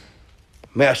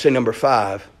 May I say number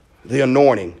 5, the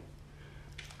anointing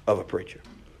of a preacher.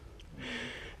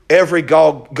 Every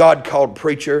God-called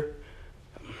preacher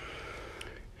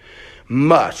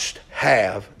must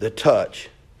have the touch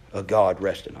of God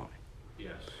resting on it.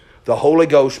 Yes. The Holy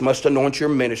Ghost must anoint your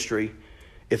ministry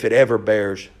if it ever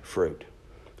bears fruit.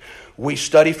 We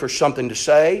study for something to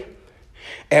say,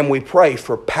 and we pray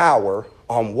for power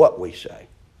on what we say.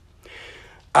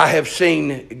 I have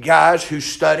seen guys who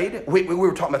studied. We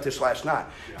were talking about this last night.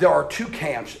 There are 2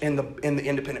 camps in the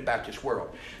independent Baptist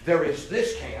world. There is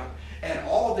this camp, and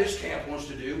all this camp wants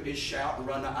to do is shout and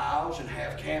run the aisles and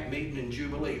have camp meeting and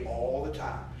jubilee all the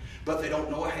time. But they don't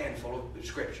know a handful of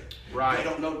Scripture. Right. They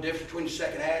don't know the difference between the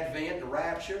second advent and the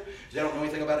rapture. They don't know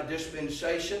anything about a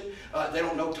dispensation. They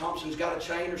don't know Thompson's got a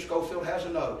chain or Schofield has a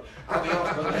note. I'll be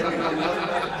honest, brother, they don't know nothing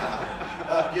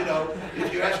about the Bible.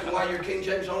 If you ask them why you're King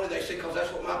James only, they say, because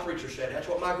that's what my preacher said. That's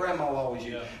what my grandma always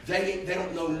used. Yeah. They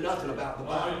don't know nothing about the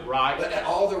Bible. Right. But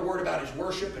all they're worried about is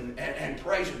worship and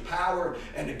praise and power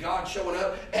and the God showing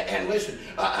up. And listen,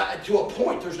 to a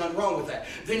point, there's nothing wrong with that.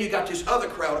 Then you got this other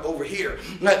crowd over here.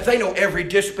 They know every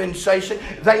dispensation.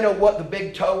 They know what the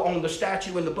big toe on the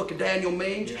statue in the book of Daniel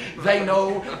means. They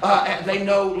know,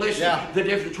 listen, the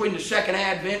difference between the second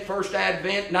advent, first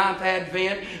advent, ninth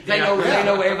advent. They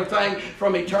know everything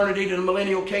from eternity to the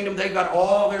millennial kingdom. They've got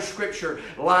all their Scripture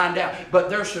lined out. But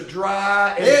they're so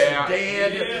dry and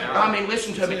dead. Yeah. I mean,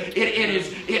 listen to me.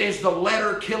 It is the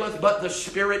letter killeth, but the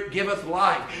Spirit giveth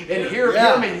life. And hear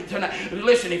me tonight.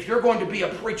 Listen, if you're going to be a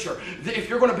preacher, if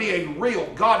you're going to be a real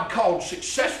God-called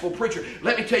successful preacher,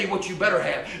 let me tell you what you better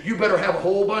have. You better have a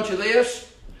whole bunch of this.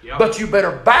 Yep. But you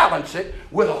better balance it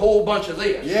with a whole bunch of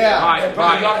this. Yeah. Right,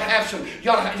 brother, you ought to have some,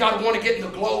 you ought to want to get in the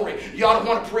glory. You ought to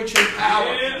want to preach in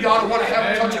power. You ought to want to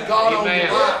have a touch of God on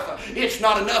your life. It's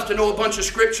not enough to know a bunch of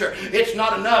Scripture. It's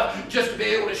not enough just to be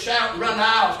able to shout and run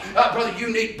aisles. Brother,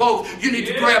 you need both. You need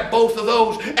to grab both of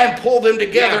those and pull them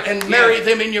together and marry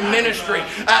them in your ministry.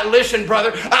 Listen,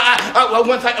 brother.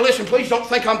 One thing. Listen, please don't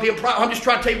think I'm being proud. I'm just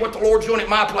trying to tell you what the Lord's doing at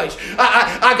my place.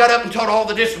 I got up and taught all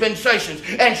the dispensations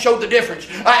and showed the difference.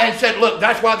 And said, look,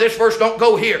 that's why this verse don't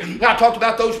go here. And I talked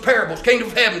about those parables, kingdom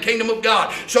of heaven, kingdom of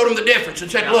God, showed them the difference and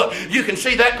said, look, you can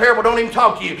see that parable don't even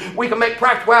talk to you. We can make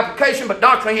practical application, but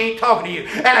doctrine ain't talking to you.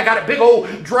 And I got a big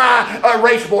old dry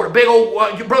erase board, a big old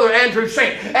Brother Andrew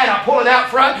sing, and I pull it out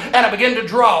front and I begin to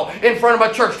draw in front of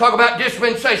my church. Talk about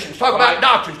dispensations, talk about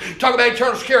doctrines, talk about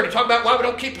eternal security, talk about why we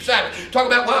don't keep the Sabbath, talk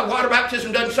about why water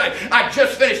baptism doesn't save. I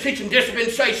just finished teaching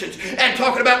dispensations and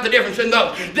talking about the difference in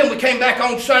those. Then we came back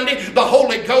on Sunday, the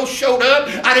Holy Ghost showed up.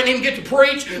 I didn't even get to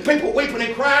preach. People weeping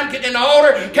and crying, getting in the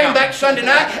altar. Came back Sunday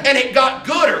night, and it got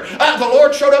gooder. The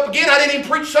Lord showed up again. I didn't even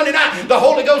preach Sunday night. The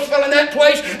Holy Ghost fell in that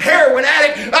place. Heroin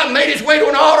addict made his way to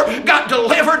an altar, got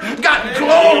delivered, got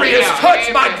glorious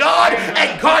touched by God,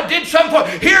 and God did something for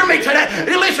him. Hear me today.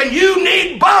 Listen, you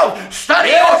need both.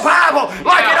 Study your Bible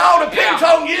like it all depends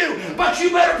on you, but you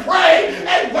better pray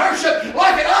and worship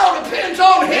like it all depends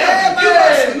on Him. You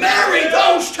must marry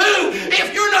those two.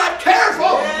 If you're not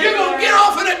careful, you're going to get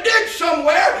off in a ditch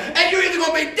somewhere, and you're either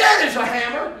going to be dead as a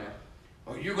hammer,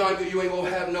 or you ain't going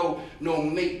to have no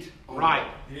meat. Right.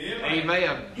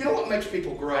 Amen. You know what makes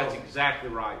people grow? That's exactly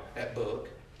right. That book.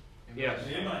 Yes.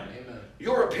 Amen.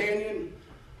 Your opinion.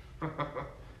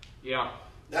 Yeah.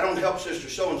 That don't help Sister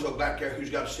So-and-so back there who's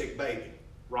got a sick baby.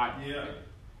 Right. Yeah.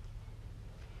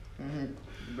 You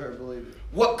better believe it.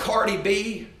 What Cardi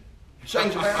B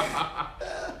sings about.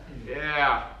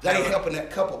 Yeah. That ain't helping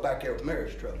that couple back there with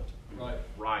marriage trouble. Right.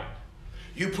 Right.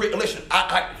 Listen,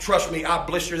 I trust me, I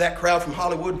blister that crowd from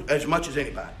Hollywood as much as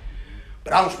anybody.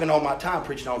 But I don't spend all my time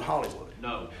preaching on Hollywood.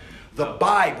 No. The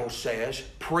Bible says,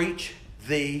 preach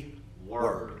the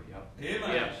word. Yep.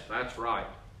 Yes, that's right.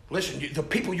 Listen, the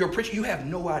people you're preaching, you have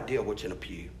no idea what's in a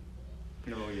pew.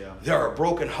 Oh, yeah. There are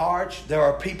broken hearts. There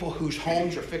are people whose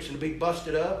homes are fixing to be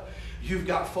busted up. You've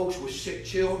got folks with sick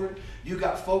children. You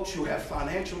got folks who have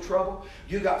financial trouble.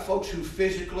 You got folks who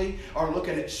physically are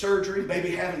looking at surgery, maybe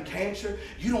having cancer.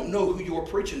 You don't know who you're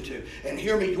preaching to. And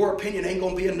hear me, your opinion ain't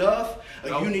going to be enough.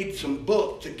 You need some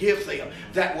book to give them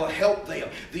that will help them.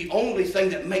 The only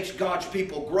thing that makes God's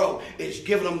people grow is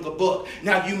giving them the book.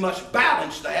 Now you must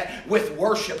balance that with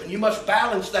worship, and you must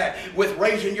balance that with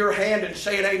raising your hand and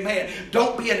saying amen.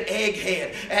 Don't be an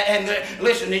egghead. And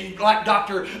listen, like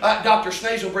Dr.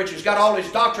 Snazelbridge has got got all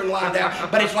his doctrine lined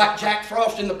out, but it's like Jack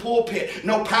Frost in the pulpit.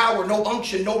 No power, no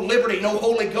unction, no liberty, no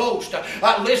Holy Ghost.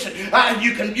 Listen,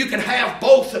 you can have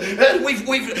both.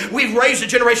 We've raised a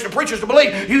generation of preachers to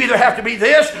believe you either have to be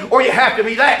this or you have to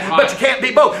be that, but you can't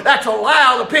be both. That's a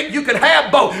lie of the pit. You can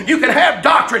have both. You can have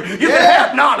doctrine. You can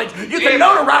have knowledge. You can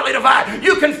know to rightly divide.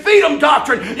 You can feed them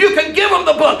doctrine. You can give them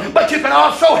the book, but you can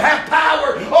also have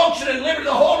power, unction, and liberty,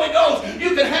 the Holy Ghost.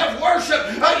 You can have worship.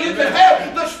 You can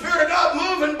have the Spirit of God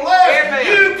move and bless. Amen.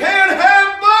 You can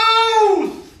have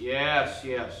both. Yes,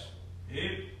 yes.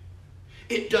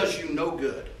 It does you no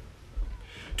good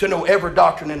to know every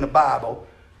doctrine in the Bible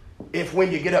if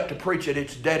when you get up to preach it,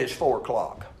 it's dead as 4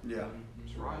 o'clock. Yeah.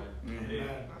 That's right.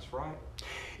 That's right.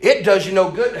 It does you no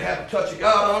good to have a touch of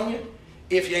God on you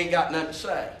if you ain't got nothing to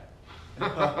say.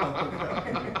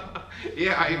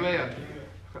 Yeah, amen.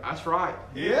 That's right.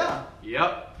 Yeah.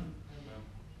 Yep.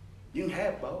 You can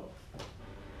have both.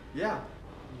 Yeah.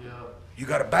 You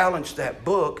got to balance that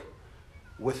book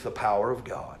with the power of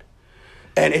God.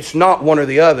 And it's not one or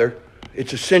the other.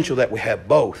 It's essential that we have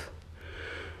both.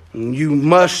 You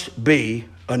must be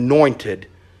anointed.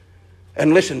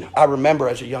 And listen, I remember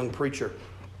as a young preacher,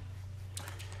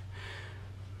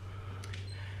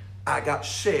 I got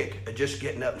sick of just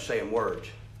getting up and saying words,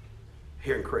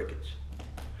 hearing crickets.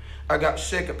 I got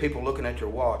sick of people looking at their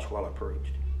watch while I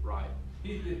preached. Right.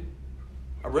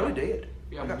 I really did.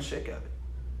 Yeah. I got sick of it.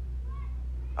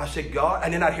 I said, God,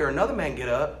 and then I'd hear another man get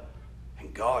up,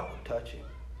 and God would touch him.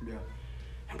 Yeah.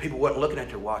 And people wasn't looking at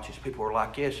their watches. People were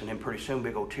like this, and then pretty soon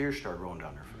big old tears started rolling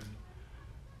down their face.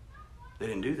 They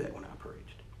didn't do that when I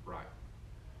preached. Right.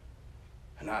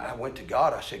 And I went to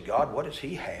God. I said, God, what does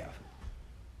he have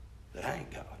that I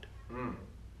ain't got?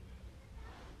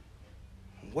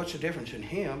 What's the difference in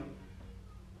him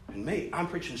and me? I'm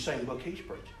preaching the same book he's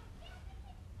preaching.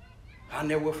 I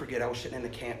never will forget, I was sitting in the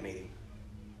camp meeting.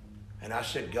 And I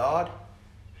said, God,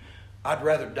 I'd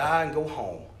rather die and go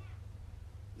home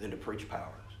than to preach powers.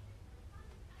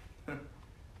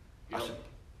 I said,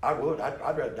 I would.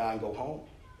 I'd rather die and go home.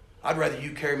 I'd rather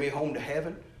you carry me home to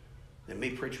heaven than me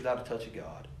preach without a touch of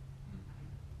God.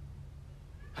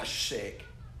 I was sick.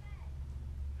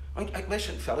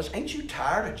 Listen, fellas, ain't you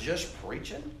tired of just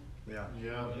preaching? Yeah.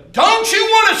 Don't you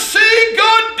want to see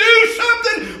God do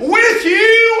something with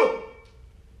you?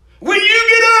 When you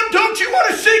get up, don't you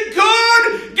want to see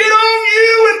God get on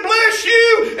you and bless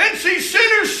you and see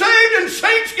sinners saved and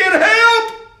saints get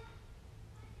help?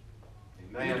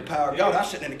 Amen. The power of God. I was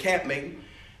sitting in a camp meeting,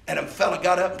 and a fella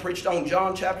got up and preached on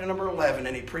John chapter number 11,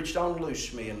 and he preached on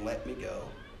loose me and let me go.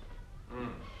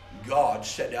 God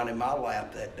sat down in my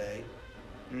lap that day.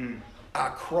 I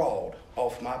crawled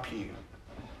off my pew,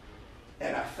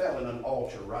 and I fell in an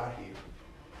altar right here.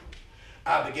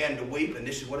 I began to weep, and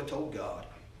this is what I told God.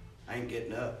 I ain't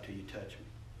getting up till you touch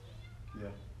me. Yeah.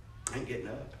 I ain't getting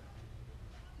up.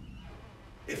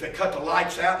 If they cut the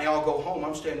lights out and they all go home,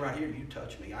 I'm standing right here. You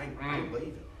touch me. I ain't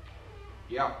leaving.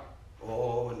 Yeah.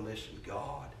 Oh, and listen,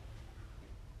 God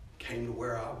came to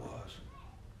where I was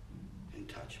and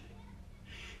touched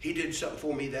me. He did something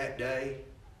for me that day.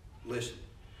 Listen,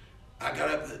 I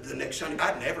got up the next Sunday.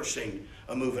 I'd never seen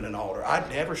a move in an altar. I'd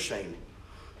never seen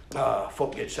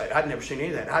folk get saved. I'd never seen any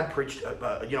of that. I'd preached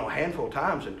a handful of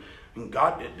times, and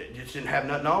God just didn't have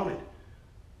nothing on it.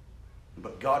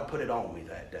 But God put it on me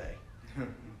that day.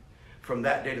 From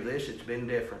that day to this, it's been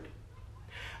different.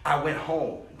 I went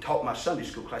home and taught my Sunday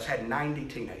school class. I had 90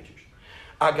 teenagers.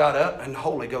 I got up, and the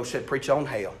Holy Ghost said, preach on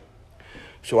hell.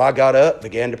 So I got up,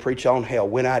 began to preach on hell.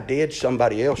 When I did,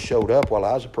 somebody else showed up while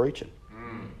I was preaching.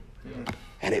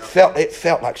 And it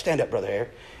felt like, stand up, Brother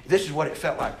Eric. This is what it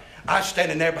felt like. I was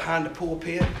standing there behind the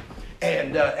pulpit,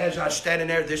 and as I was standing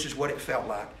there, this is what it felt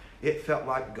like. It felt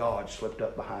like God slipped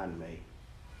up behind me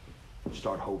and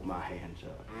started holding my hands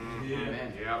up.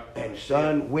 Amen. Yeah. And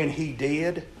son, when he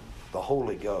did, the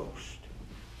Holy Ghost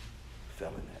fell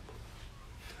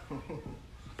in that place.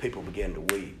 People began to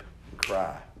weep and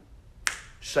cry.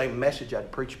 Same message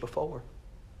I'd preached before.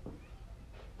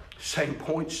 Same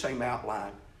points, same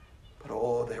outline. But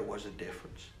oh, there was a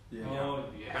difference. Yeah. Oh,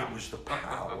 yeah. It was the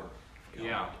power of God.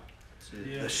 Yeah.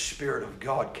 The Spirit of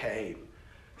God came,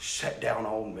 sat down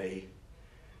on me,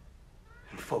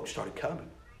 and folks started coming,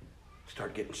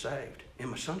 started getting saved in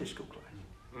my Sunday school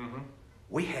class.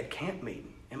 We had camp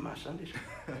meeting in my Sunday school.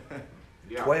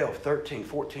 Yeah. 12, 13,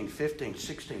 14, 15,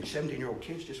 16, 17-year-old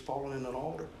kids just falling in an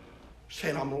altar,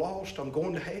 saying, I'm lost, I'm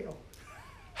going to hell.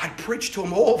 I'd preach to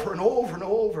them over and over and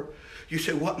over. You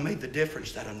say, what made the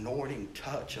difference? That anointing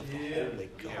touch of the Holy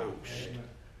Ghost.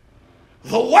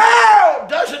 The world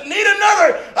doesn't need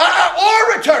another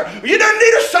orator. You don't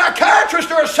need a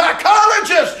psychiatrist or a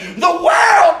psychologist. The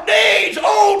world needs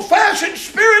old-fashioned,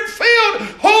 spirit-filled,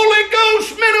 Holy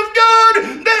Ghost men of God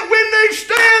that when they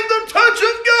stand, the touch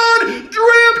of God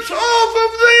drips off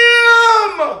of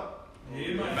them.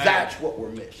 Amen. That's what we're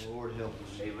missing. Lord help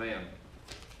us. Amen.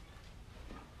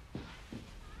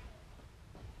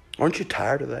 Aren't you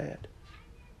tired of that?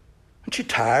 Aren't you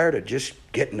tired of just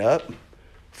getting up,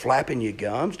 flapping your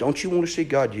gums? Don't you want to see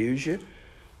God use you?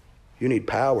 You need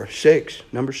power.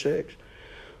 Number 6.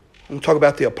 I'm going to talk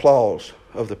about the applause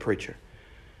of the preacher.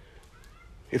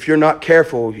 If you're not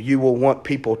careful, you will want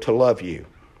people to love you.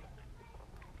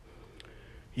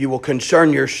 You will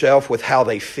concern yourself with how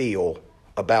they feel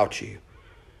about you.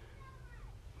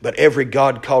 But every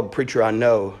God-called preacher I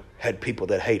know had people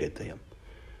that hated them.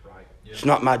 Right. It's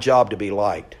not my job to be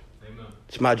liked. Amen.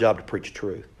 It's my job to preach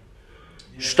truth.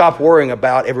 Stop worrying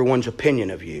about everyone's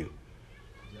opinion of you.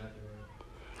 Exactly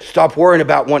right. Stop worrying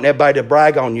about wanting everybody to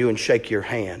brag on you and shake your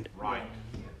hand. Right.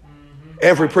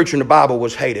 Every preacher in the Bible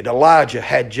was hated. Elijah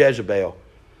had Jezebel.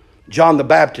 John the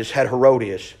Baptist had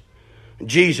Herodias.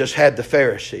 Jesus had the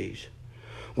Pharisees.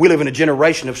 We live in a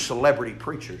generation of celebrity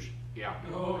preachers. Yeah.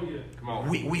 Oh, yeah. Come on.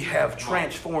 We have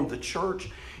transformed the church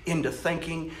into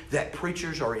thinking that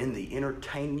preachers are in the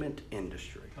entertainment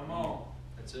industry. Come on.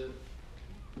 That's it.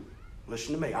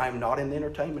 Listen to me. I am not in the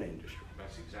entertainment industry.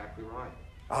 That's exactly right.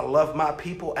 I love my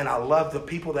people, and I love the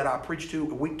people that I preach to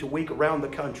week around the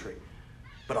country.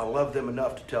 But I love them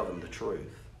enough to tell them the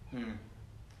truth.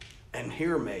 And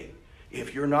hear me.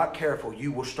 If you're not careful,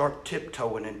 you will start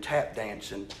tiptoeing and tap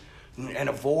dancing and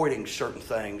avoiding certain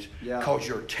things because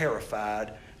you're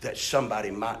terrified that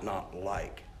somebody might not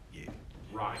like you.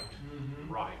 Right.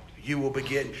 Right. You will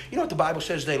begin. You know what the Bible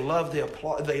says? They loved the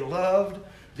applause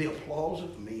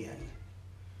of men.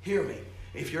 Hear me.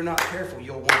 If you're not careful,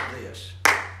 you'll want this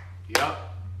Yep.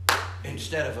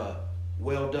 instead of a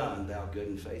well done, thou good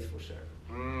and faithful servant.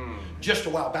 Just a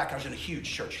while back, I was in a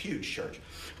huge church.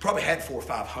 Probably had 400 or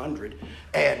 500.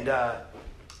 And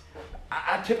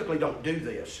I typically don't do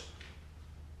this.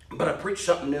 But I preach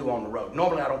something new on the road.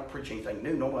 Normally, I don't preach anything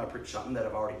new. Normally, I preach something that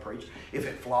I've already preached. If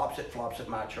it flops at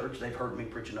my church. They've heard me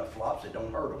preach enough flops, it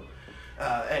don't hurt them.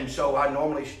 And so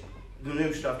the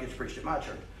new stuff gets preached at my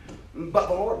church. But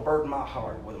the Lord burdened my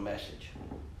heart with a message.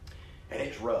 And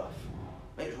it's rough.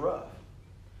 It's rough.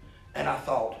 And I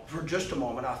thought, for just a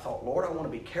moment, Lord, I want to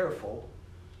be careful.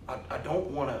 I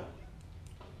don't want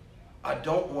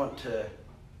to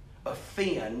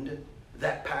offend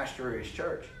that pastor or his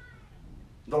church.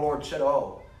 The Lord said,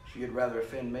 oh, so you'd rather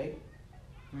offend me?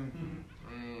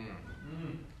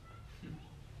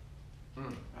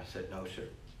 I said, no, sir.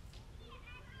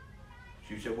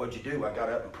 She said, what'd you do? I got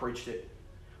up and preached it.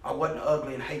 I wasn't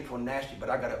ugly and hateful and nasty, but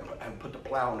I got up and put the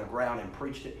plow on the ground and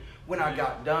preached it. When I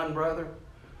got done, brother,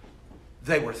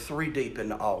 they were 3 deep in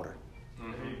the altar.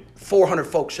 400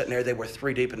 folks sitting there, they were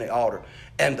 3 deep in the altar.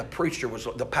 And the pastor was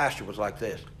like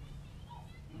this.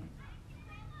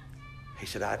 He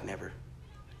said, I'd never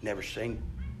seen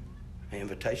an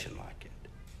invitation like it.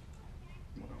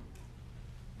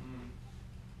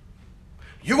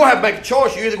 You're going to have to make a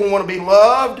choice. You're either going to want to be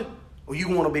loved or you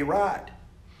want to be right.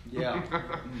 Yeah.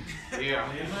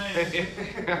 Yeah.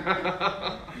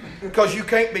 Amen. Because you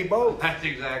can't be both. That's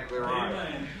exactly right.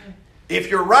 Amen. If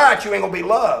you're right, you ain't going to be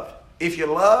loved. If you're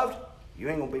loved, you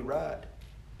ain't going to be right.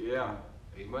 Yeah.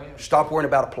 Amen. Stop worrying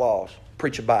about applause.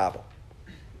 Preach a Bible.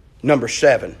 Number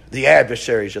 7, the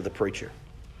adversaries of the preacher.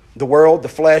 The world, the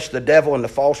flesh, the devil, and the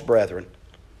false brethren.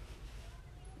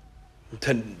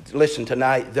 Listen,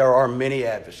 tonight, there are many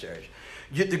adversaries.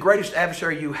 The greatest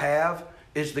adversary you have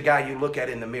is the guy you look at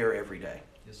in the mirror every day.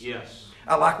 Yes.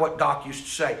 I like what Doc used to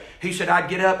say. He said, I'd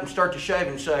get up and start to shave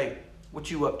and say, what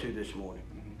you up to this morning?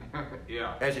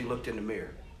 Yeah. As he looked in the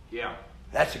mirror. Yeah.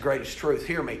 That's the greatest truth.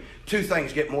 Hear me. 2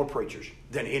 things get more preachers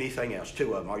than anything else.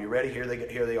 2 of them. Are you ready? Here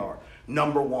they are.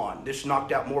 Number 1. This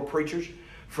knocked out more preachers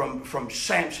from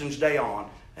Samson's day on,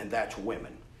 and that's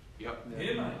women. Yep.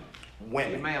 Amen.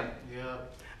 Women. Amen. Yeah.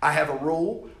 I have a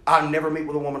rule. I never meet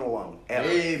with a woman alone.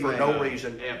 Ever. For no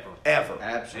reason. Ever.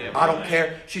 Absolutely. I don't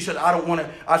care. She said, I don't want to.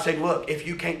 I said, look, if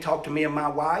you can't talk to me and my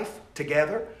wife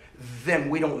together,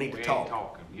 then we don't need We to ain't talk.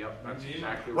 talking. Yep. That's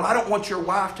exactly Well, right. I don't want your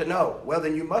wife to know. Well,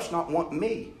 then you must not want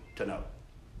me to know.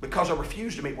 Because I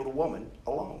refuse to meet with a woman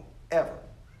alone. Ever.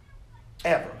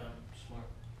 Ever. Smart.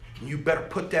 You better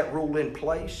put that rule in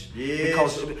place. Yes.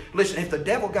 Because, listen, if the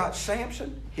devil got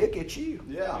Samson, he'll get you.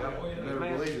 Yeah. Yep. Better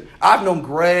believe it. I've known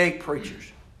great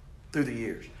preachers through the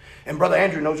years. And Brother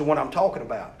Andrew knows the one I'm talking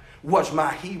about. Was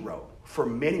my hero for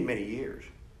many, many years.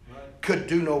 Right. Could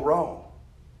do no wrong.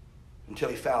 until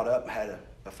he fouled up and had an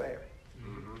affair.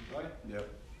 Right? Yep.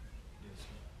 Yes,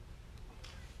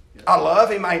 sir. I love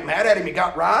him. I ain't mad at him. He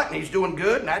got right and he's doing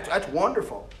good, and that's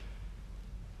wonderful.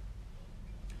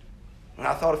 And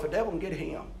I thought if the devil can get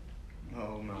him,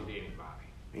 Oh, no. Get anybody.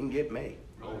 he can get me.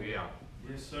 Oh, yeah.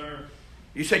 Yes, sir.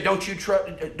 You say, don't you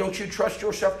trust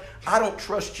yourself? I don't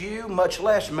trust you, much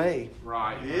less me.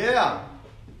 Right. Yeah.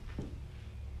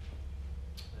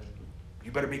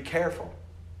 You better be careful.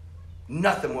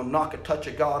 Nothing will knock a touch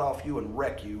of God off you and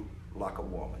wreck you like a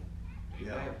woman.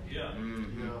 Yeah. Yeah.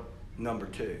 Mm-hmm. Number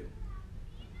two,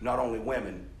 not only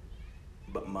women,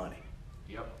 but money.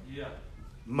 Yep. Yeah.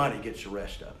 Money gets the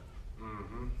rest of it.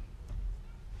 Mm-hmm.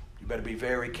 You better be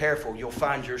very careful. You'll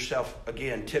find yourself,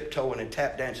 again, tiptoeing and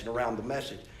tap dancing around the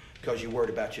message because you're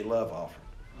worried about your love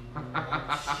offering.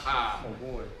 Oh,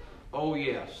 boy. Oh,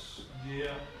 yes.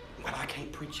 Yeah. Well, I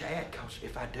can't preach that because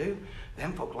if I do,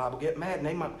 them folk liable to get mad and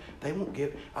I won't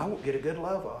get a good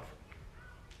love offering.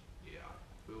 Yeah.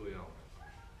 We will.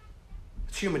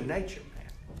 It's human nature,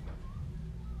 man.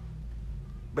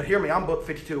 But hear me, I'm booked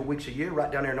 52 weeks a year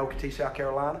right down there in Okeechobee, South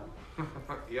Carolina.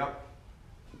 Yep.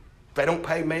 If they don't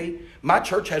pay me, my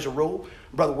church has a rule,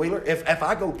 Brother Wheeler, if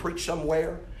I go preach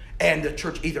somewhere and the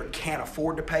church either can't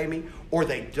afford to pay me or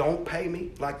they don't pay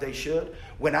me like they should,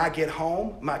 when I get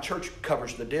home, my church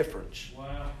covers the difference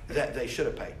Wow. that they should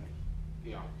have paid me.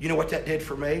 Yeah. You know what that did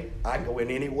for me? I can go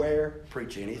in anywhere,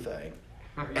 preach anything.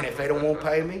 And if they don't want to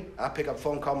pay me, I pick up the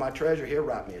phone, call my treasurer, he'll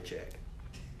write me a check.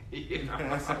 Yeah. How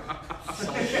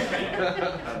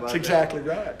about That's exactly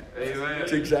right. Amen.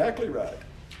 That's exactly right.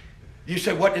 You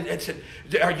say, what did it said?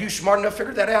 Are you smart enough to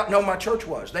figure that out? No, my church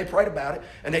was. They prayed about it,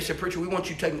 and they said, preacher, we want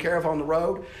you taken care of on the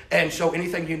road, and so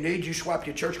anything you need, you swipe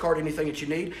your church card, anything that you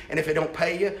need, and if they don't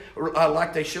pay you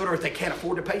like they should, or if they can't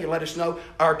afford to pay you, let us know.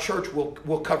 Our church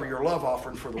will cover your love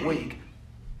offering for the week.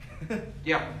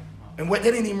 Yeah. And they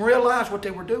didn't even realize what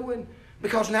they were doing,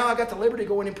 because now I got the liberty to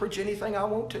go in and preach anything I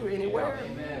want to anywhere.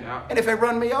 Yeah. And if they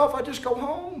run me off, I just go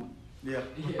home. Yeah.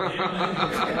 Go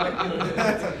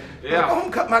Yeah.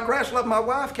 home, cut my grass, love my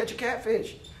wife, catch a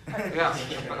catfish. Yeah.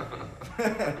 How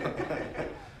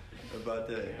about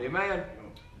that? Amen.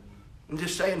 I'm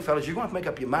just saying, fellas, you're going to have to make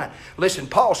up your mind. Listen,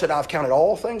 Paul said, I've counted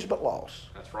all things but loss,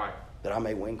 That's right. that I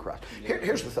may win Christ.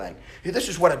 Here's the thing. This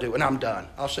is what I do, and I'm done.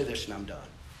 I'll say this and I'm done.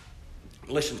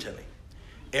 Listen to me.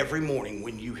 Every morning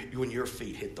when your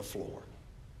feet hit the floor,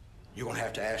 you're going to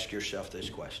have to ask yourself this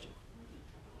question.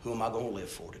 Who am I going to live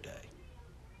for today?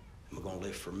 Am I going to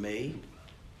live for me?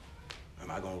 Or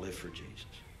am I going to live for Jesus?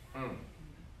 Mm.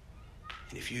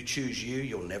 And if you choose you,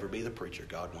 you'll never be the preacher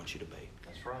God wants you to be.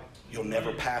 That's right. You'll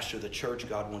never pastor the church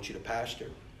God wants you to pastor.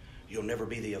 You'll never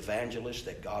be the evangelist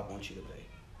that God wants you to be.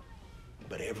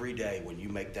 But every day when you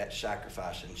make that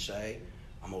sacrifice and say,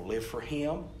 I'm going to live for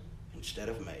Him instead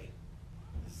of me,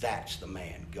 that's the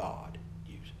man God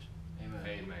uses. Amen.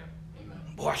 Amen. Amen.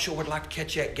 Boy, I sure would like to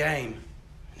catch that game.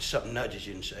 And something nudges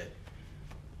you and says,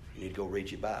 you need to go read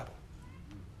your Bible.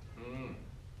 Mm.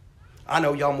 I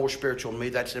know y'all more spiritual than me.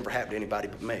 That's never happened to anybody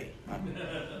but me.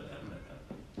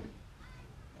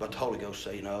 But the Holy Ghost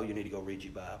say, no, you need to go read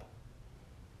your Bible.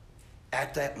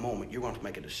 At that moment, you're going to have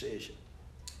to make a decision.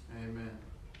 Amen.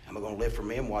 Am I going to live for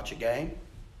me and watch a game?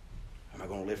 Or am I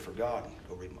going to live for God and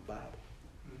go read my Bible?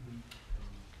 Mm-hmm.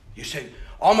 You say,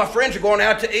 all my friends are going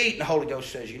out to eat. And the Holy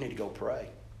Ghost says, you need to go pray.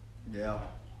 Yeah.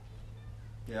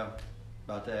 Yeah.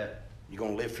 About that. You're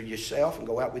going to live for yourself and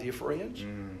go out with your friends?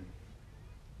 Mm.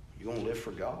 You're going to live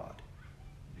for God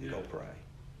and go pray.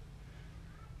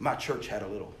 My church had a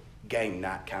little game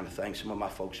night kind of thing. Some of my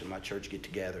folks in my church get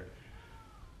together.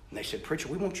 And they said, preacher,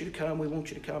 we want you to come. We want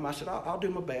you to come. I said, I'll do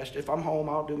my best. If I'm home,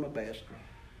 I'll do my best.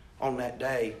 On that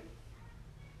day,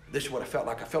 this is what I felt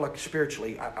like. I felt like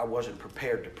spiritually I wasn't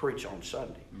prepared to preach on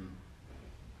Sunday. Mm.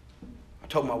 I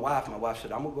told my wife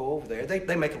said, I'm going to go over there. They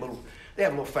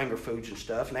have little finger foods and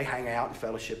stuff, and they hang out and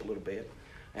fellowship a little bit.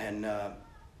 And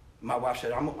my wife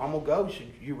said, I'm going to go. She said,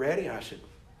 you ready? And I said,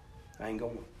 I ain't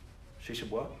going. She said,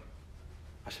 what?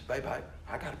 I said, babe,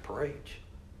 I got to preach.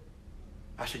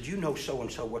 I said, you know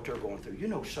so-and-so what they're going through. You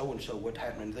know so-and-so what's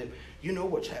happening to them. You know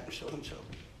what's happening to so-and-so.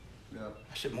 Yep.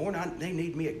 I said, more than they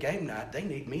need me at game night, they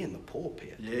need me in the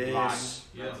pulpit. Yes.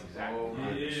 Right. That's exactly Oh,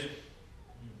 right. Yeah.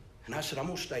 And I said, I'm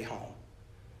going to stay home.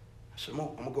 I said,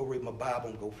 I'm going to go read my Bible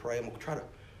and go pray. I'm going to try to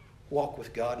walk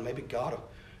with God, and maybe God will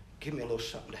give me a little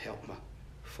something to help my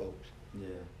folks. Yeah.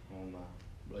 Oh, my.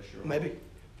 Bless your heart.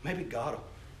 Maybe God will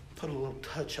put a little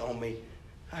touch on me.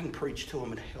 I can preach to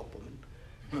them and help them.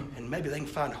 And maybe they can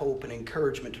find hope and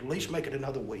encouragement to at least make it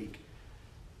another week.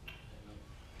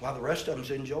 While the rest of them's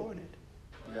enjoying it.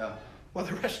 Yeah. While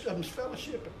the rest of them's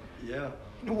fellowshipping. Yeah.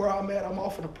 You know where I'm at? I'm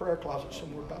off in a prayer closet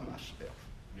somewhere by myself.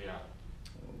 Yeah.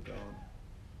 Oh, God.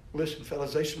 Listen,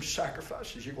 fellas, there's some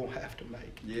sacrifices you're going to have to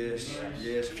make. Yes,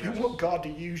 yes. If you want God to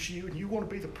use you and you want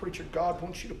to be the preacher God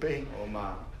wants you to be, Oh,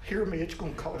 my. hear me, it's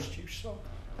going to cost you something.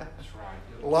 That's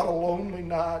right. A lot of lonely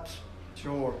nights.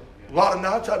 Sure. A lot of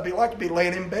nights I'd be like to be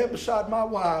laying in bed beside my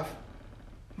wife.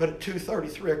 But at 2:30,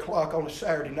 3 o'clock on a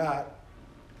Saturday night,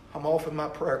 I'm off in my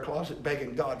prayer closet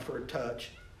begging God for a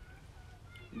touch.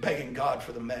 Begging God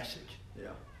for the message.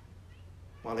 Yeah.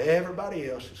 While everybody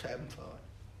else is having fun.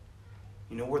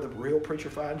 You know where the real preacher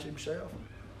finds himself?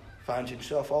 Finds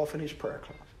himself off in his prayer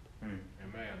closet.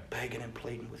 Amen. Begging and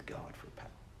pleading with God for power.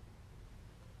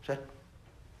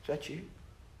 Is that you?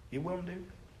 You willing to do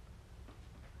that?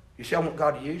 You say, I want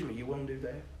God to use me. You willing to do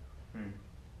that?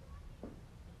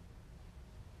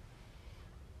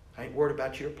 I ain't worried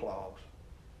about your applause.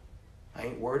 I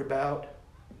ain't worried about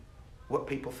what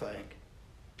people think.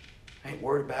 I ain't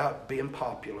worried about being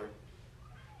popular.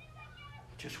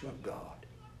 I just want God.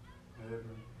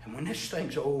 And when this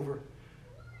thing's over,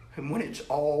 and when it's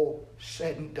all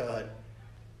said and done,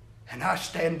 and I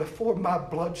stand before my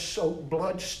blood-soaked,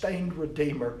 blood-stained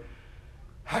Redeemer,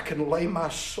 I can lay my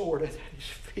sword at his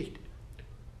feet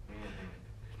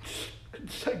and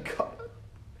say, God,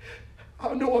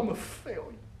 I know I'm a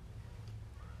failure.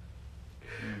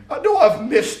 I know I've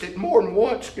missed it more than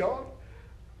once, God.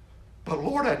 But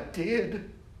Lord, I did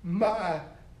my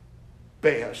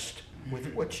best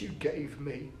with what you gave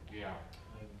me. Yeah.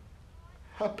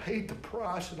 I paid the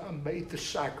price and I made the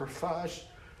sacrifice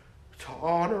to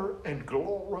honor and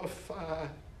glorify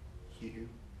you.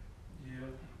 Yeah.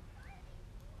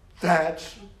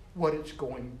 That's what it's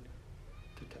going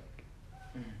to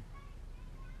take.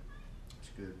 It's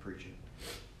good preaching.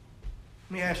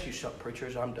 Let me ask you something,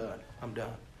 preachers. I'm done.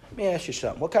 Let me ask you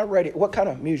something. What kind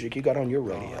of music you got on your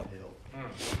radio? God help.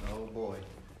 Oh, boy.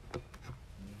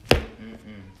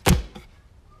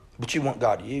 But you want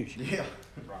God to use you. Yeah.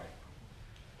 Right.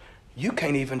 You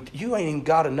ain't even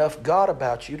got enough God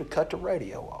about you to cut the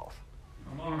radio off.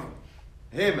 Come on.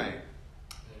 Hey, man.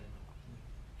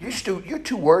 You're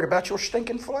too worried about your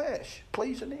stinking flesh,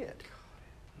 pleasing it.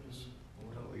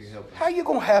 Oh, you help us. How you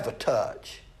gonna have a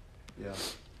touch? Yeah.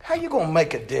 How you gonna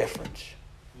make a difference?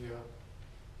 Yeah.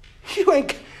 You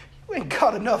ain't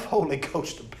got enough Holy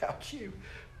Ghost about you.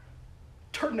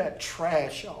 Turn that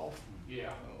trash off. Yeah.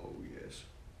 Oh, yes.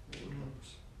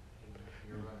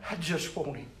 You're right. I just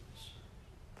want Him.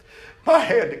 My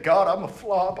hand to God, I'm a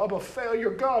flop. I'm a failure.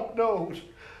 God knows.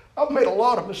 I've made a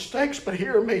lot of mistakes, but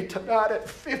hear me tonight at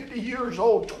 50 years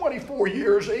old, 24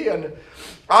 years in.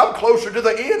 I'm closer to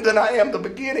the end than I am the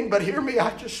beginning, but hear me,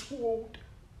 I just want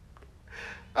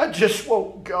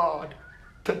God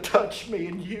to touch me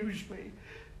and use me,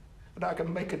 and I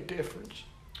can make a difference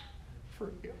for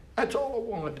Him. That's all I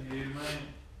want. Amen.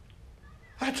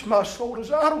 That's my soul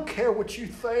desire. I don't care what you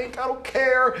think. I don't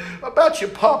care about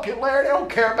your popularity. I don't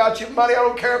care about your money. I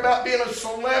don't care about being a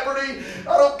celebrity.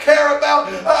 I don't care about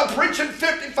preaching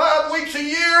 55 weeks a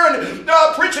year and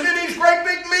preaching in these great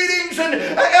big meetings and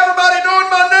everybody knowing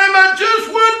my name. I just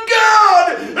want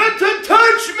God to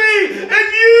touch me and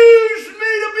use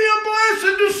me to be a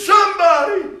blessing to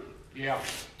somebody. Yeah.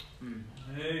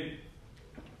 Hey.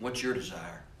 What's your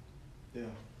desire? Yeah.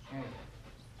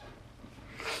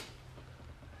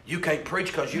 You can't preach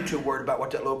because you're too worried about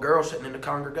what that little girl sitting in the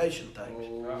congregation thinks.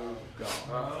 Oh,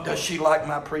 God. Does she like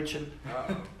my preaching?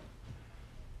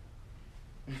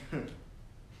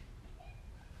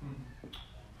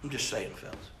 I'm just saying,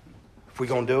 fellas. If we're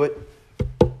going to do it,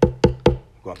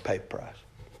 we're going to pay the price.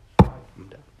 I'm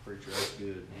done. Preacher, that's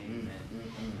good. Amen.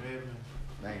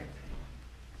 Man.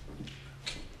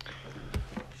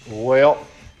 Well,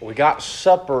 we got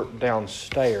supper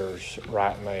downstairs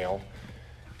right now,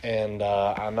 and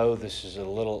I know this is a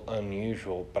little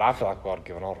unusual, but I feel like we ought to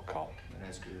give an altar call.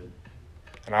 That's good.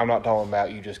 And I'm not talking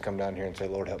about you just come down here and say,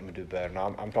 Lord, help me do better.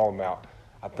 No, I'm talking about,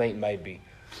 I think maybe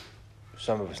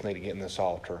some of us need to get in this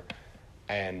altar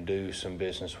and do some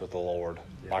business with the Lord,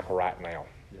 like right now.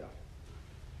 Yeah.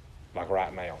 Like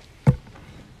right now.